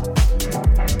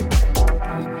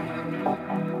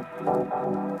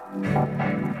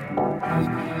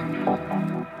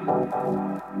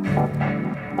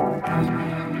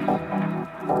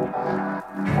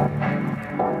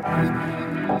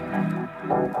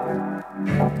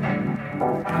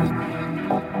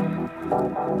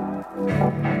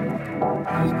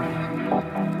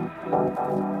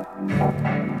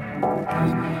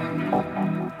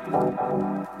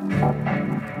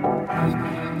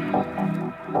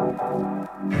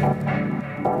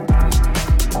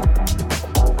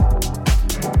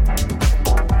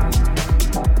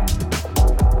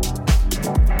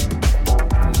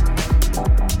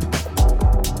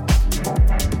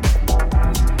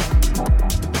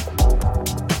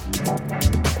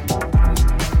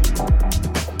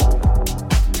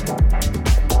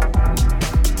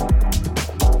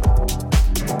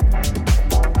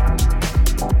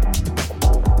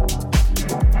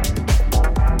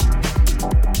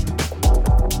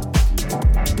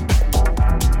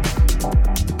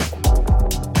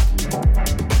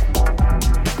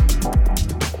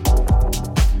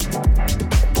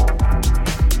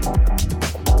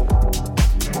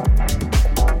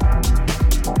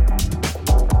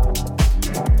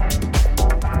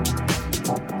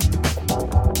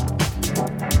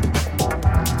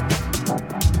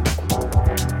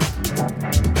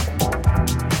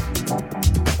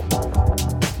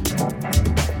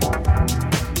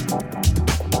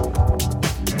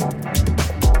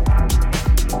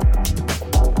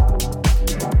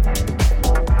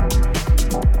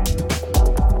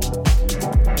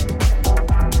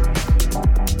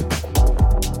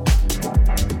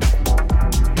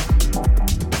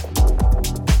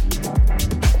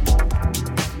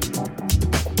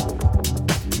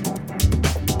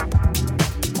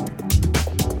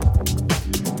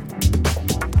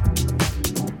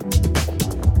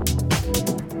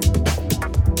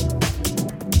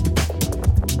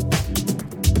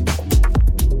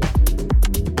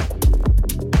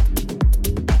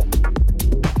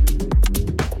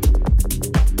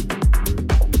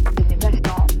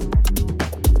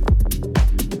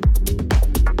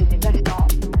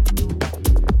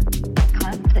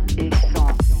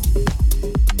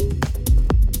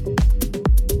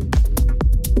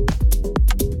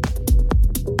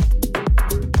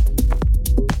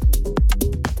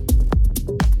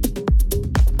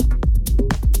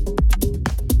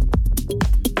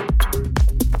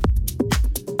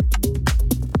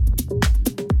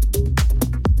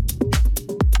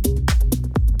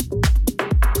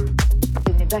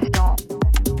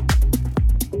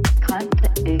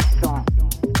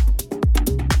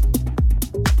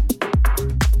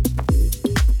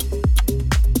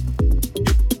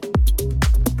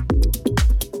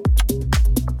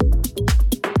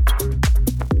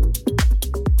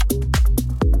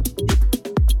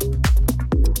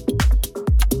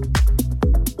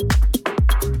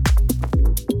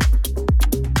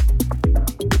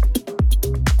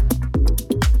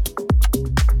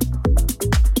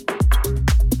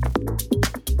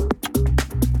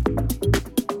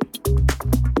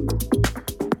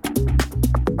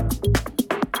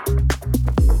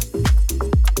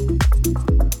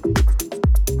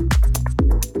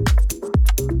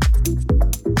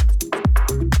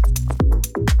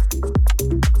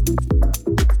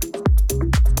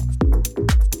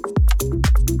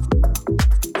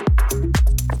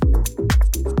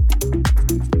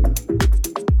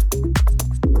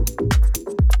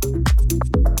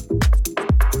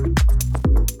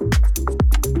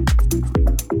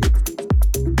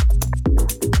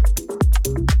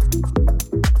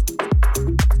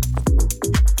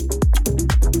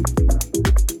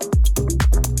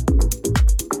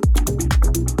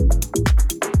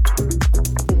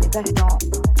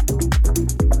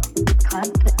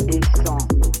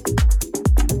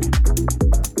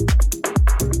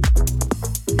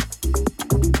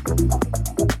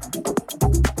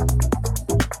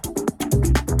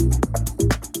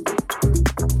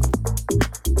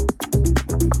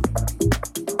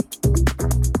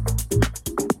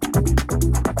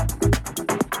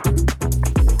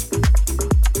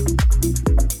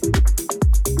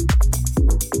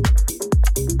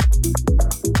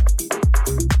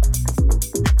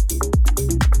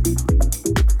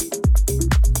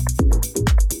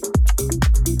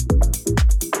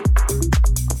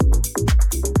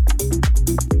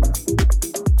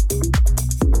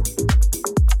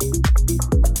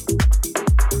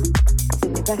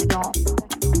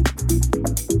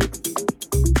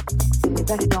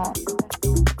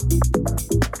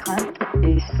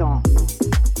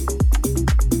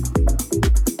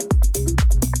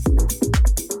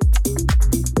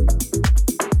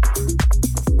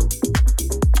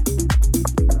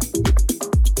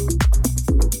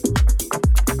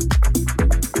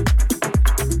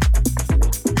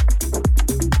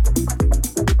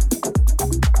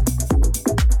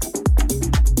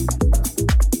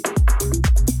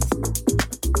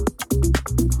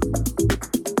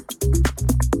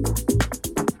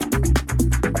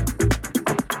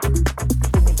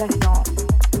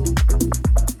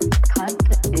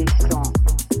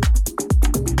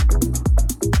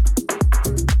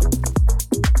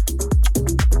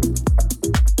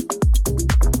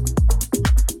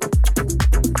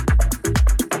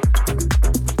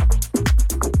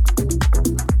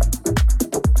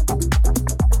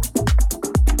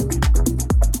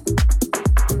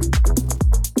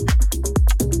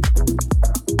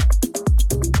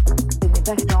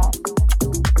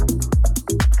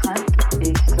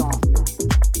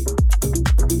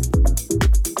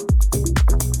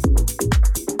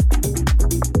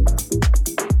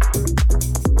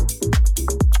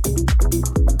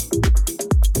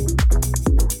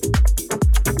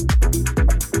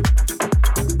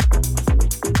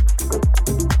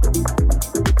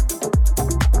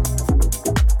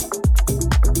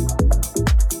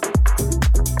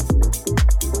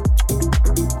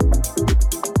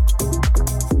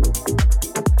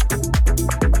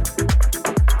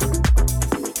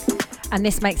 And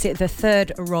this makes it the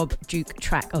third Rob Duke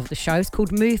track of the show. It's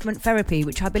called Movement Therapy,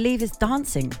 which I believe is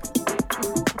dancing.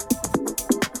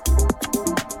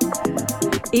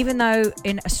 Even though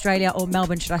in Australia, or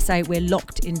Melbourne should I say, we're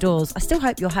locked indoors, I still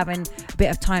hope you're having a bit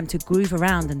of time to groove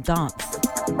around and dance.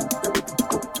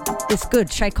 It's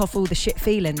good, shake off all the shit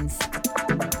feelings.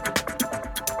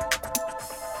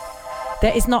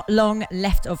 There is not long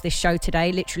left of this show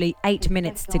today, literally 8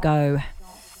 minutes to go.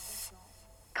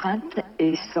 Crainte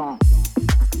et sang.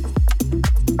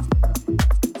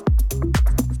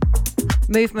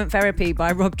 Movement Therapy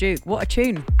by Rob Duke. What a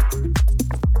tune.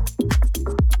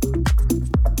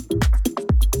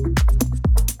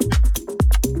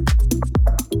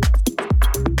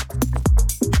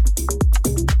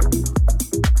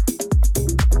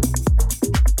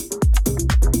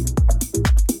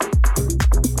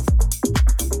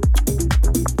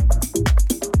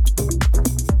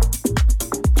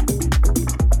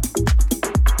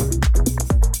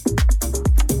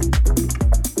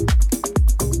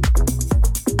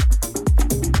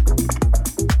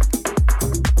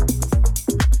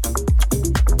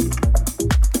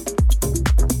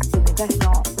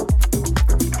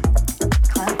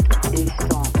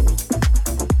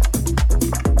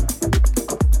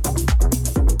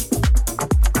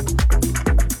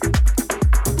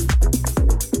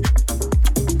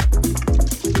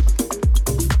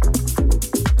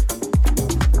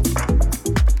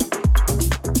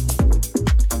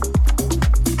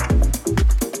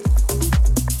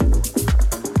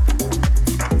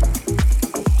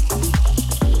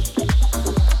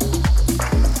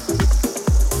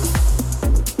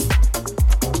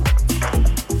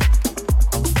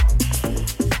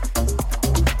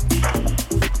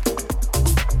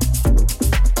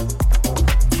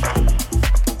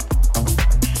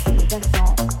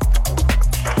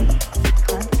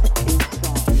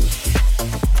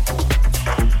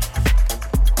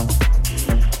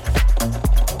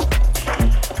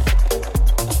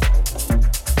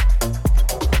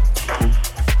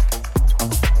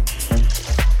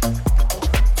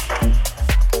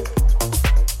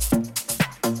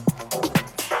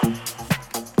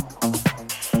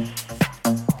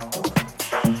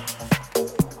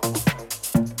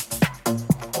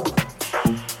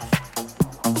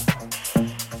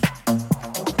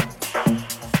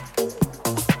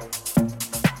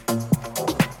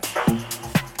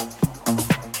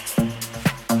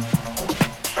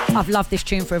 I've loved this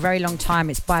tune for a very long time.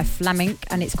 It's by Flamink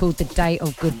and it's called The Day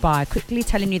of Goodbye. Quickly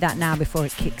telling you that now before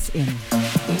it kicks in.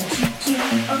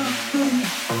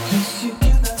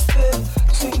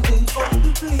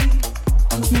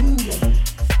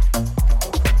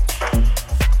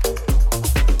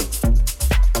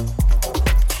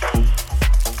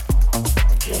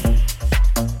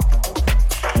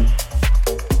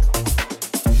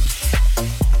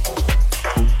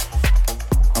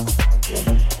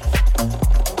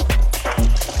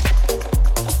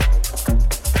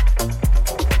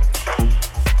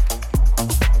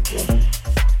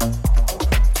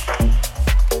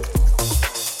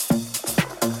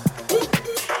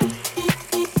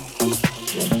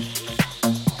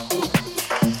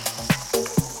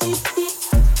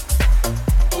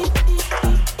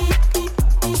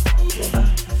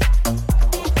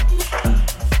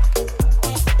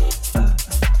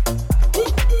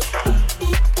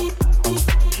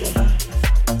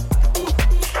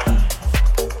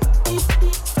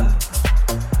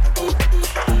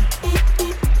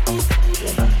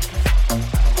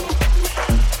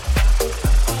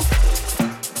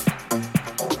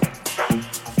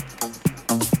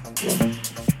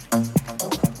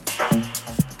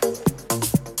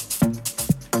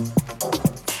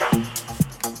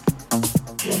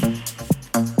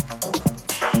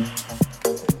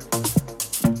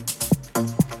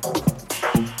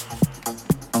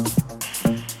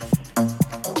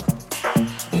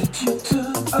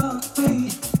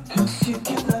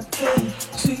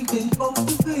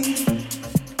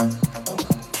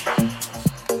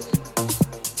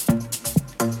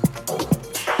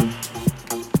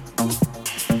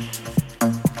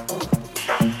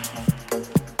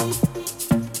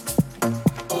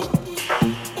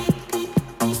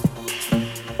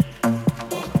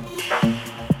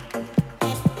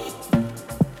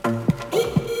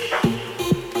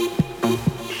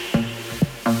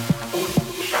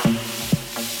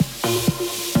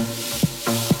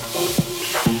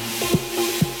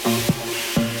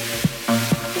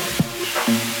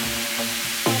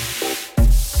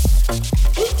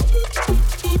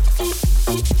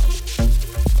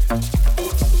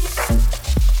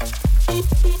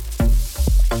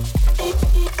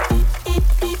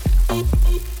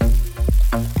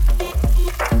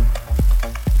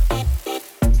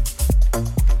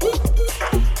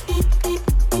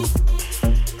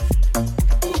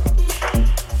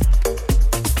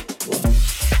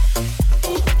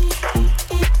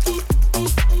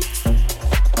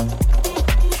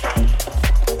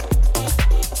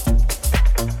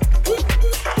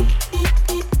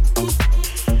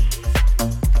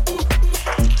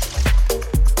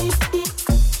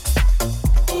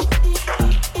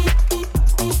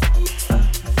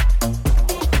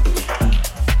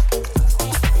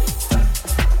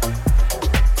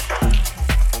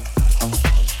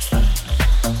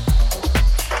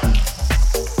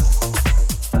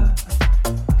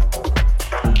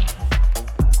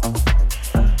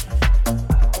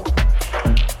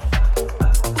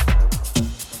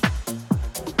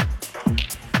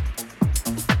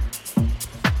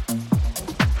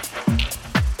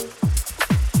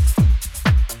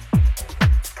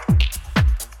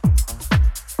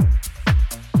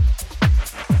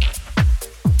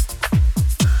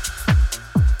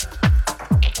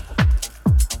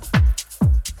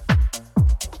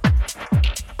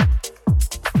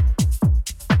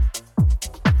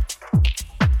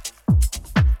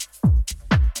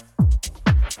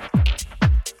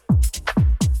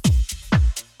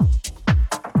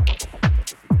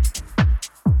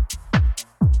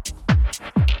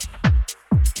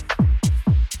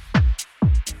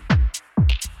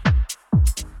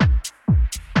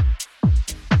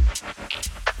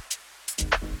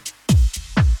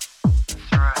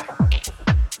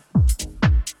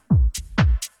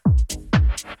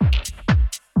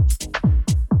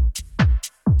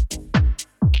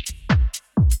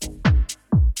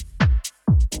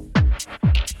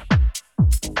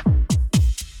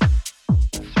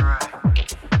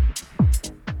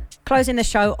 Closing the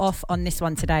show off on this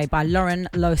one today by Lauren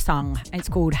Losang. It's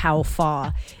called How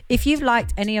Far. If you've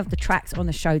liked any of the tracks on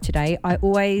the show today, I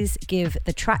always give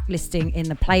the track listing in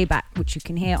the playback, which you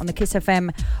can hear on the Kiss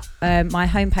FM, my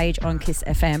homepage on Kiss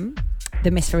FM,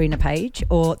 the Miss Farina page,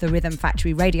 or the Rhythm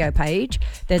Factory radio page.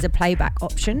 There's a playback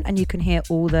option, and you can hear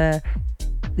the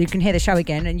show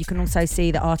again, and you can also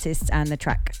see the artists and the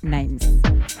track names.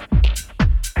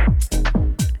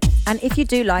 And if you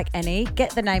do like any,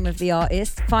 get the name of the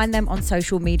artist, find them on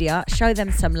social media, show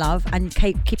them some love, and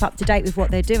keep up to date with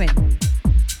what they're doing.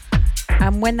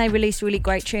 And when they release really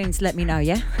great tunes, let me know,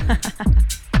 yeah?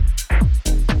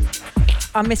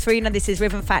 I'm Miss Farina, this is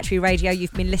Rhythm Factory Radio.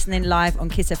 You've been listening live on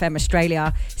Kiss FM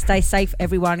Australia. Stay safe,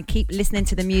 everyone. Keep listening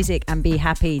to the music and be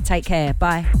happy. Take care.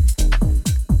 Bye.